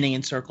 just spinning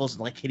in circles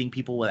and like hitting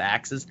people with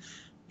axes.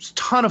 It's a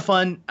ton of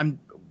fun. I'm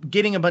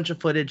getting a bunch of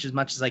footage as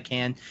much as I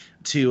can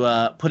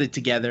to put it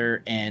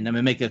together, and I'm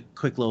gonna make a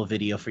quick little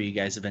video for you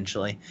guys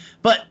eventually.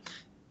 But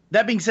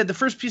that being said, the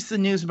first piece of the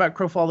news about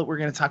Crowfall that we're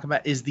going to talk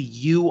about is the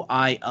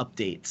UI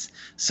updates.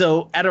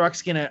 So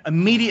Adrock's going to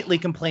immediately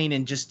complain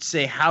and just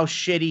say how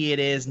shitty it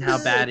is and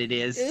how bad it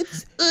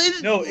is.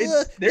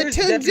 The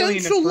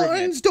tangential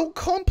lines don't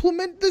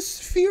complement the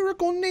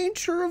spherical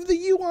nature of the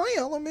UI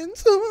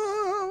elements.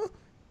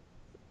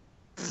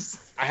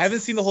 I haven't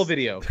seen the whole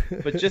video,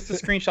 but just the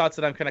screenshots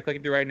that I'm kind of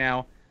clicking through right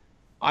now,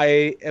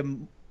 I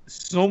am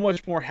so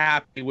much more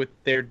happy with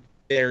their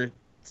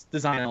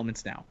design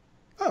elements now.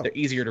 Oh. They're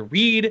easier to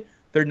read.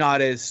 They're not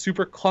as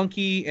super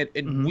clunky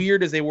and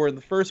weird as they were in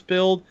the first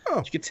build. Oh.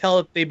 You can tell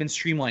that they've been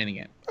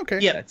streamlining it. Okay.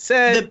 Yeah. That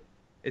said,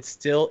 it's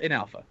still in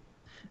alpha.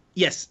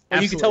 Yes,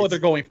 absolutely. You can tell what they're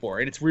going for,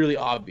 and it's really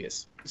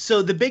obvious.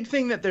 So the big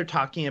thing that they're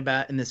talking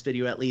about in this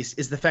video, at least,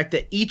 is the fact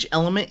that each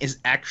element is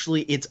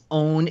actually its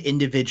own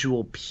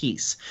individual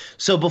piece.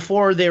 So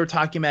before they were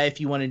talking about if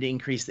you wanted to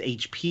increase the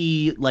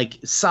HP like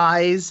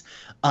size,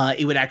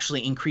 it would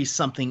actually increase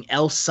something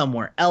else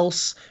somewhere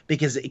else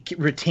because it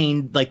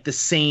retained like the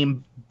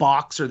same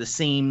box or the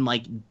same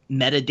like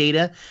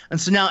metadata.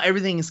 And so now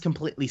everything is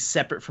completely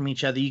separate from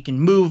each other. You can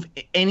move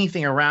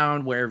anything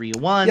around wherever you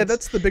want. Yeah,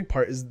 that's the big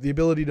part, is the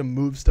ability to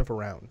move stuff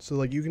around. So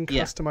like you can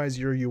customize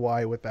your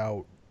UI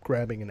without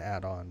grabbing an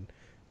add-on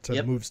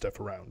to move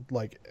stuff around.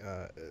 Like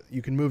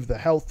you can move the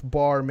health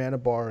bar, mana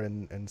bar,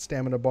 and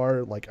stamina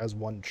bar like as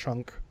one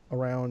chunk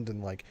around,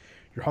 and like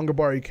your hunger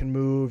bar you can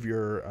move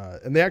your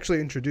and they actually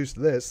introduced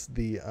this,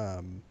 the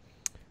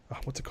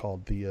what's it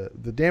called, the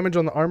damage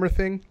on the armor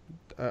thing.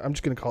 I'm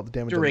just gonna call it the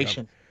damage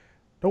duration.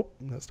 Nope,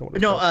 that's not what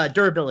it's called.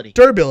 Durability.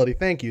 Durability,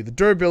 thank you. The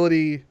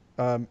durability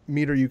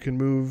meter you can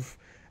move,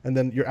 and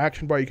then your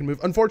action bar you can move.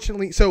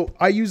 Unfortunately, so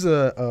I use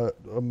a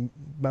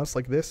mouse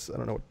like this. I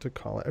don't know what to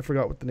call it. I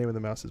forgot what the name of the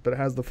mouse is, but it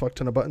has the fuck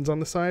ton of buttons on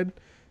the side,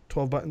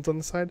 12 buttons on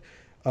the side.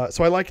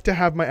 So I like to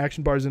have my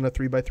action bars in a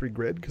 3x3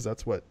 grid because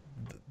that's what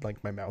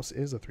like my mouse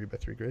is, a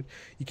 3x3 grid.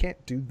 You can't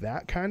do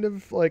that kind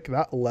of like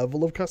that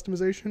level of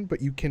customization,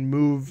 but you can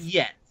move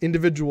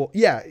individual.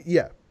 Yeah.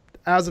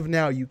 As of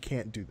now, you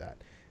can't do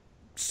that.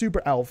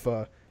 Super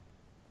alpha,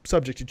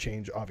 subject to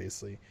change,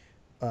 obviously.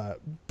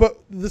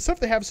 But the stuff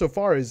they have so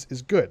far is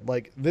good.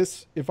 Like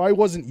this, if I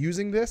wasn't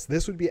using this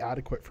would be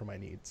adequate for my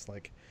needs.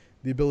 Like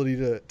the ability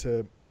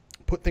to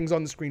put things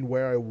on the screen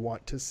where I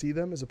want to see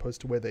them as opposed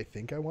to where they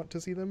think I want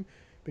to see them.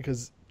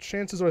 Because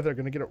chances are they're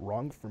going to get it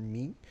wrong for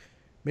me.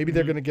 Maybe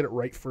they're going to get it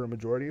right for a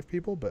majority of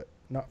people, but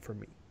not for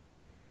me.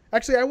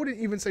 Actually, I wouldn't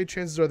even say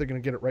chances are they're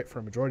going to get it right for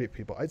a majority of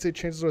people. I'd say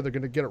chances are they're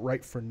going to get it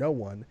right for no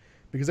one,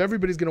 because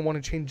everybody's going to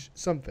want to change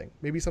something.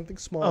 Maybe something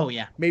small. Oh,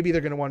 yeah. Maybe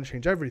they're going to want to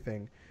change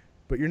everything,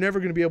 but you're never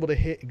going to be able to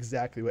hit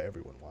exactly what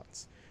everyone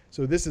wants.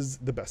 So this is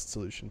the best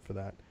solution for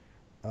that.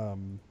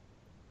 And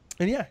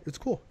yeah, it's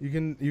cool. You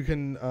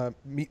can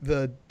meet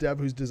the dev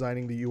who's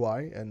designing the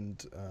UI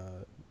and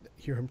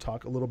hear him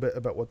talk a little bit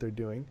about what they're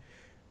doing.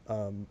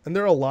 And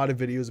there are a lot of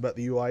videos about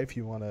the UI if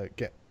you want to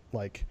get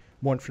like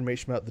more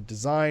information about the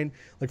design.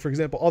 Like for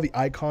example, all the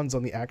icons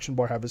on the action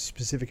bar have a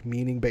specific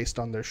meaning based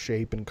on their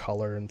shape and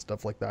color and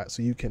stuff like that.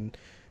 So you can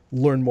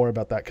learn more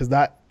about that, because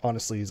that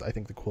honestly is, I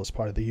think, the coolest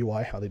part of the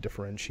UI, how they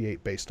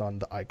differentiate based on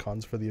the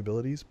icons for the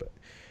abilities. But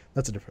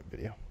that's a different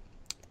video.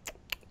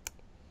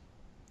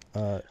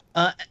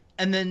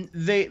 And then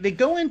they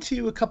go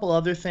into a couple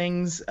other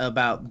things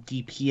about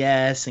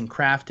DPS and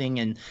crafting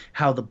and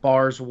how the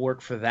bars work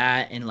for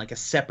that, and like a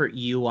separate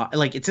UI,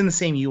 like it's in the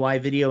same UI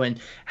video, and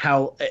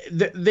how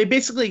they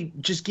basically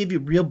just give you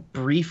a real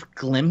brief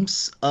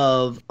glimpse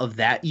of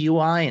that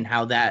UI and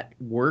how that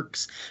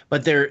works.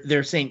 But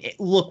they're saying,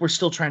 look, we're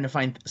still trying to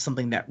find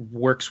something that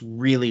works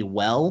really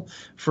well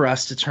for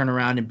us to turn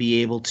around and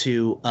be able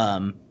to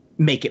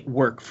make it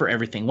work for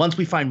everything. Once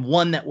we find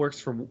one that works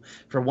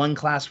for one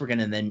class, we're going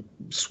to then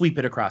sweep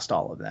it across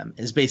all of them,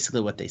 is basically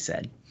what they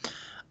said.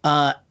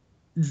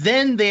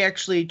 Then they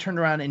actually turned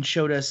around and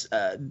showed us,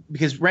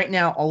 because right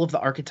now all of the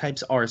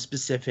archetypes are a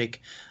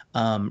specific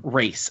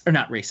race, or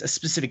not race, a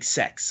specific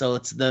sex. So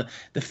it's the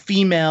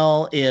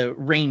female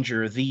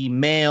ranger, the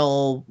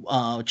male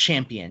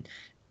champion.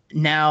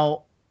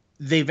 Now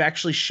they've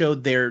actually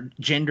showed their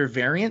gender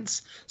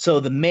variants. So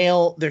the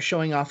male, they're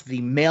showing off the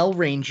male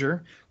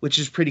ranger, which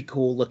is pretty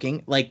cool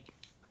looking. Like,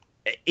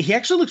 he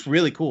actually looks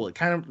really cool. It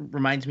kind of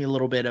reminds me a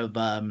little bit of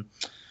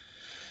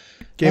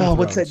Game of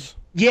what's Thrones. that?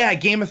 Yeah,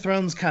 Game of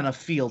Thrones kind of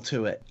feel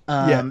to it.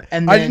 And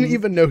then, I didn't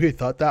even know he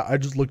thought that. I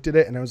just looked at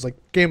it and I was like,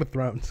 Game of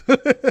Thrones.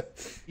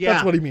 Yeah,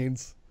 that's what he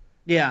means.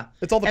 Yeah,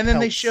 it's all the. And pelts. then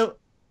they show.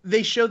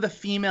 they show the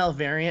female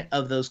variant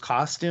of those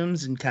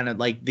costumes and kind of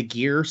like the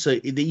gear, so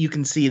that you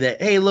can see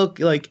that, hey, look,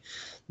 like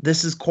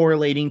this is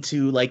correlating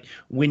to like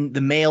when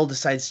the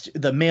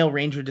male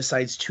ranger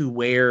decides to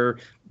wear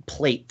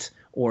plate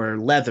or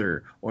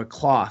leather or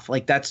cloth.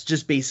 Like that's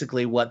just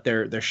basically what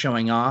they're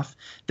showing off.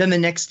 Then the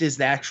next is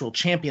the actual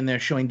champion. They're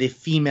showing the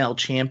female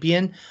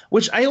champion,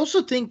 which I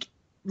also think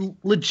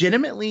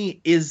legitimately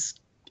is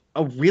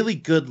a really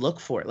good look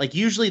for it. Like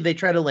usually they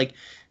try to like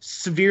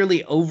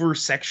severely over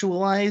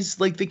sexualize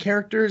like the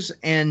characters,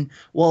 and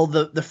well,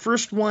 the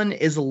first one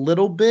is a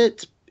little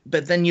bit,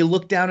 but then you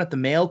look down at the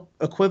male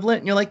equivalent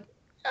and you're like,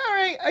 all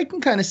right, I can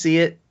kind of see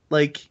it.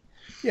 Like,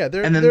 yeah,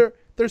 they're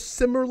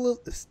similar.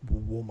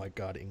 Oh my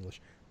god,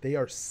 English. They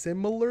are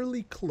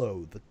similarly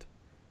clothed.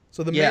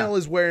 So the male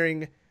is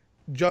wearing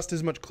just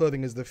as much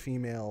clothing as the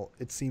female,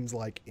 it seems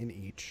like, in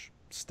each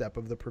step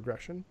of the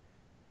progression.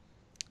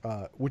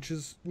 Which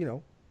is,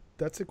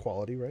 that's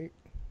equality, right?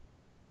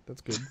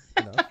 That's good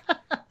enough.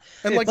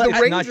 And like the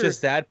Ranger, not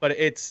just that, but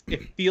it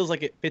feels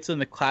like it fits in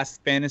the class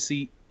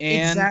fantasy,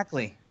 and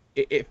exactly.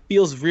 It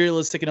feels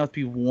realistic enough to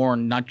be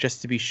worn, not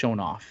just to be shown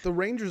off. The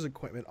Ranger's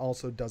equipment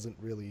also doesn't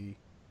really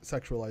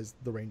sexualize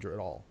the Ranger at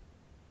all.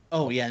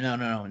 Oh yeah, no,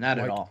 not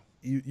at all.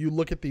 You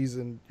look at these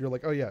and you're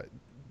like, oh yeah,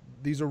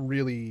 these are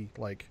really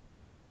like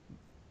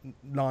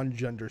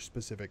non-gender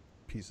specific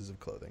pieces of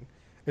clothing.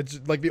 It's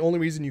like the only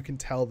reason you can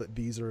tell that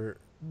these are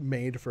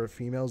made for a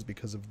female is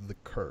because of the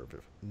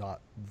curve, not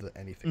the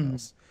anything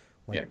else.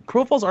 Like,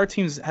 Crowfall's art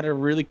teams had a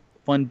really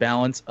fun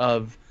balance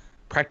of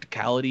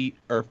practicality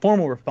or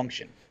form over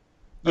function.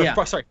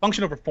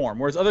 Function over form.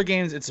 Whereas other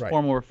games, it's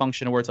form over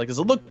function, where it's like, does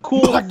it look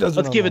cool?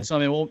 Let's give it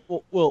something.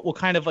 We'll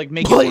kind of like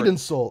make Blade it and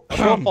Soul.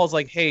 Crowfall's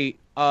like, hey,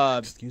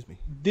 excuse me.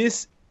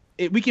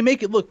 We can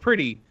make it look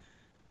pretty,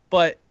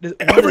 but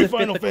every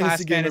Final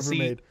Fantasy game ever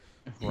made.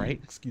 Right.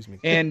 Excuse me.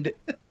 And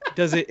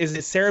is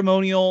it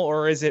ceremonial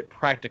or is it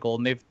practical?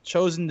 And they've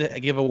chosen to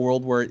give a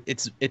world where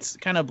it's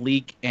kind of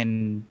bleak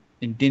and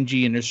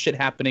dingy and there's shit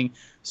happening.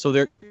 So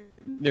their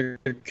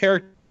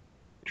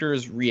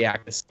characters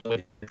react as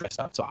dressed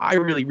up. So I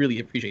really, really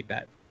appreciate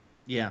that.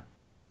 Yeah.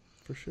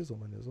 For shizzle,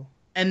 my nizzle.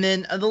 And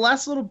then the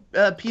last little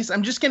piece,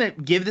 I'm just going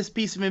to give this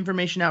piece of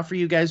information out for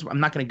you guys. I'm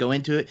not going to go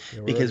into it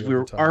because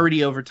we're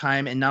already over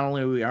time. And not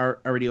only are we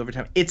already over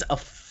time, it's a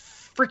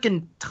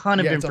freaking ton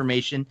of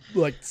information.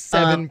 Like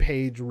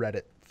 7-page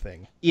Reddit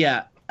thing.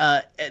 Yeah.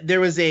 There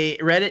was a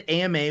Reddit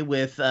AMA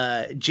with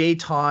Jay,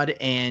 Todd,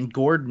 and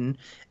Gordon,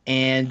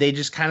 and they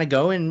just kind of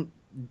go and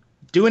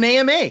do an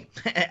AMA.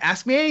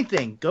 Ask me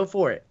anything. Go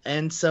for it.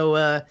 And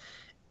so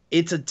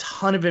it's a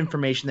ton of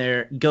information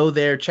there. Go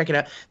there. Check it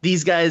out.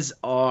 These guys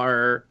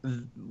are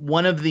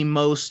one of the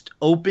most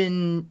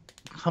open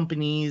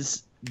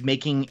companies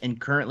making and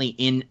currently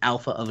in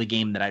alpha of a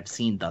game that I've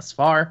seen thus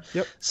far.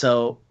 Yep.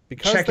 So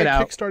because check it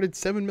out. Kickstarted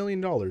 $7 million,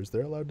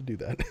 they're allowed to do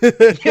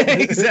that. Yeah,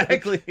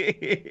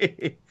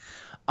 exactly.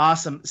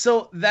 Awesome.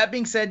 So that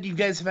being said, you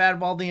guys have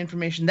had all the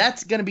information.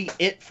 That's going to be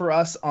it for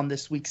us on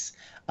this week's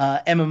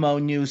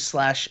MMO news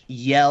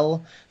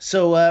 /yell.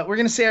 So we're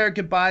going to say our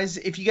goodbyes.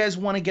 If you guys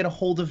want to get a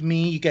hold of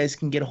me, you guys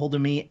can get a hold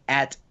of me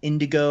at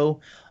Indigo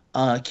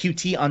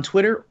QT on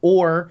Twitter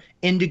or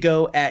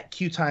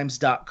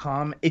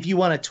indigo@QueueTimes.com. If you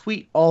want to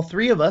tweet all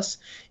three of us,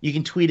 you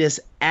can tweet us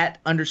at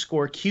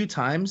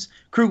 _QueueTimes.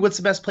 Crew, what's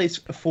the best place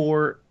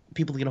for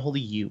people to get a hold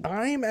of you?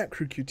 I'm at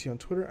CrewQT on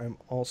Twitter. I'm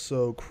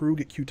also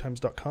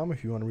Krug@QueueTimes.com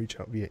if you want to reach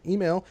out via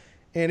email.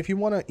 And if you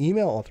want to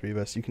email all three of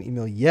us, you can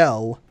email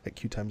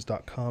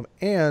yell@QueueTimes.com.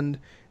 And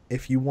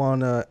if you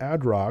want to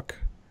Adrock,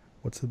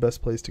 what's the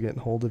best place to get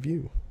a hold of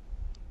you?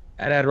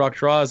 At Adrock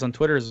Draws on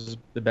Twitter is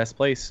the best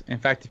place. In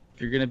fact,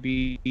 if you're going to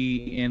be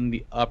in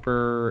the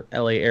upper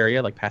LA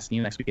area, like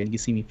Pasadena next weekend, you can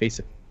see me face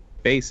to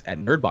face at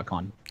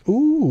NerdBotCon.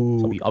 Ooh.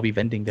 So I'll be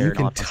vending there. You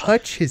can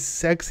touch his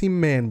sexy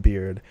man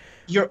beard.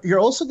 You're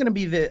also going to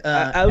be the...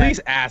 at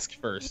least ask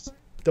first.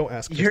 Don't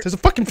ask first. There's a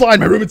fucking fly in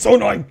my room. It's so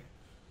annoying.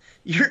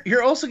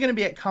 You're also going to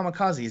be at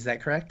Kamikaze. Is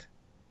that correct?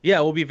 Yeah,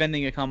 we'll be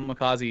vending at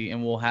Kamikaze,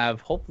 and we'll have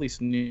hopefully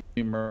some new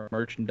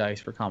merchandise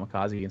for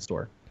Kamikaze in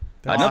store.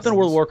 Nothing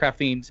World of Warcraft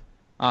themed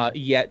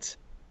yet.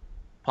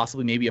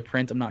 Possibly maybe a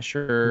print. I'm not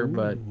sure,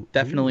 but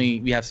definitely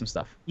we have some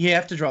stuff. You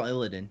have to draw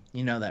Illidan.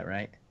 You know that,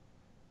 right?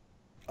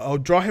 Oh,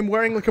 draw him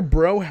wearing like a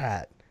bro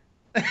hat.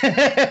 Thanks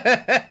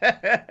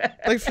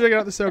for checking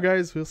out the show,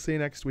 guys. We'll see you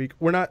next week.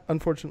 We're not,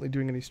 unfortunately,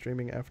 doing any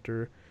streaming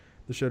after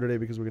the show today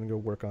because we're going to go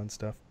work on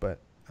stuff, but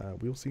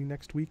we'll see you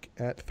next week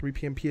at 3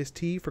 p.m.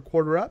 PST for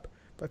Quarter Up,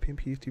 5 p.m.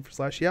 PST for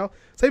 /yell.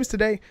 Same as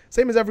today,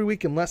 same as every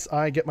week, unless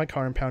I get my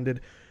car impounded.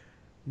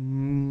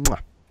 Mwah.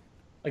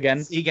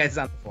 Again. See you guys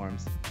on the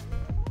forums.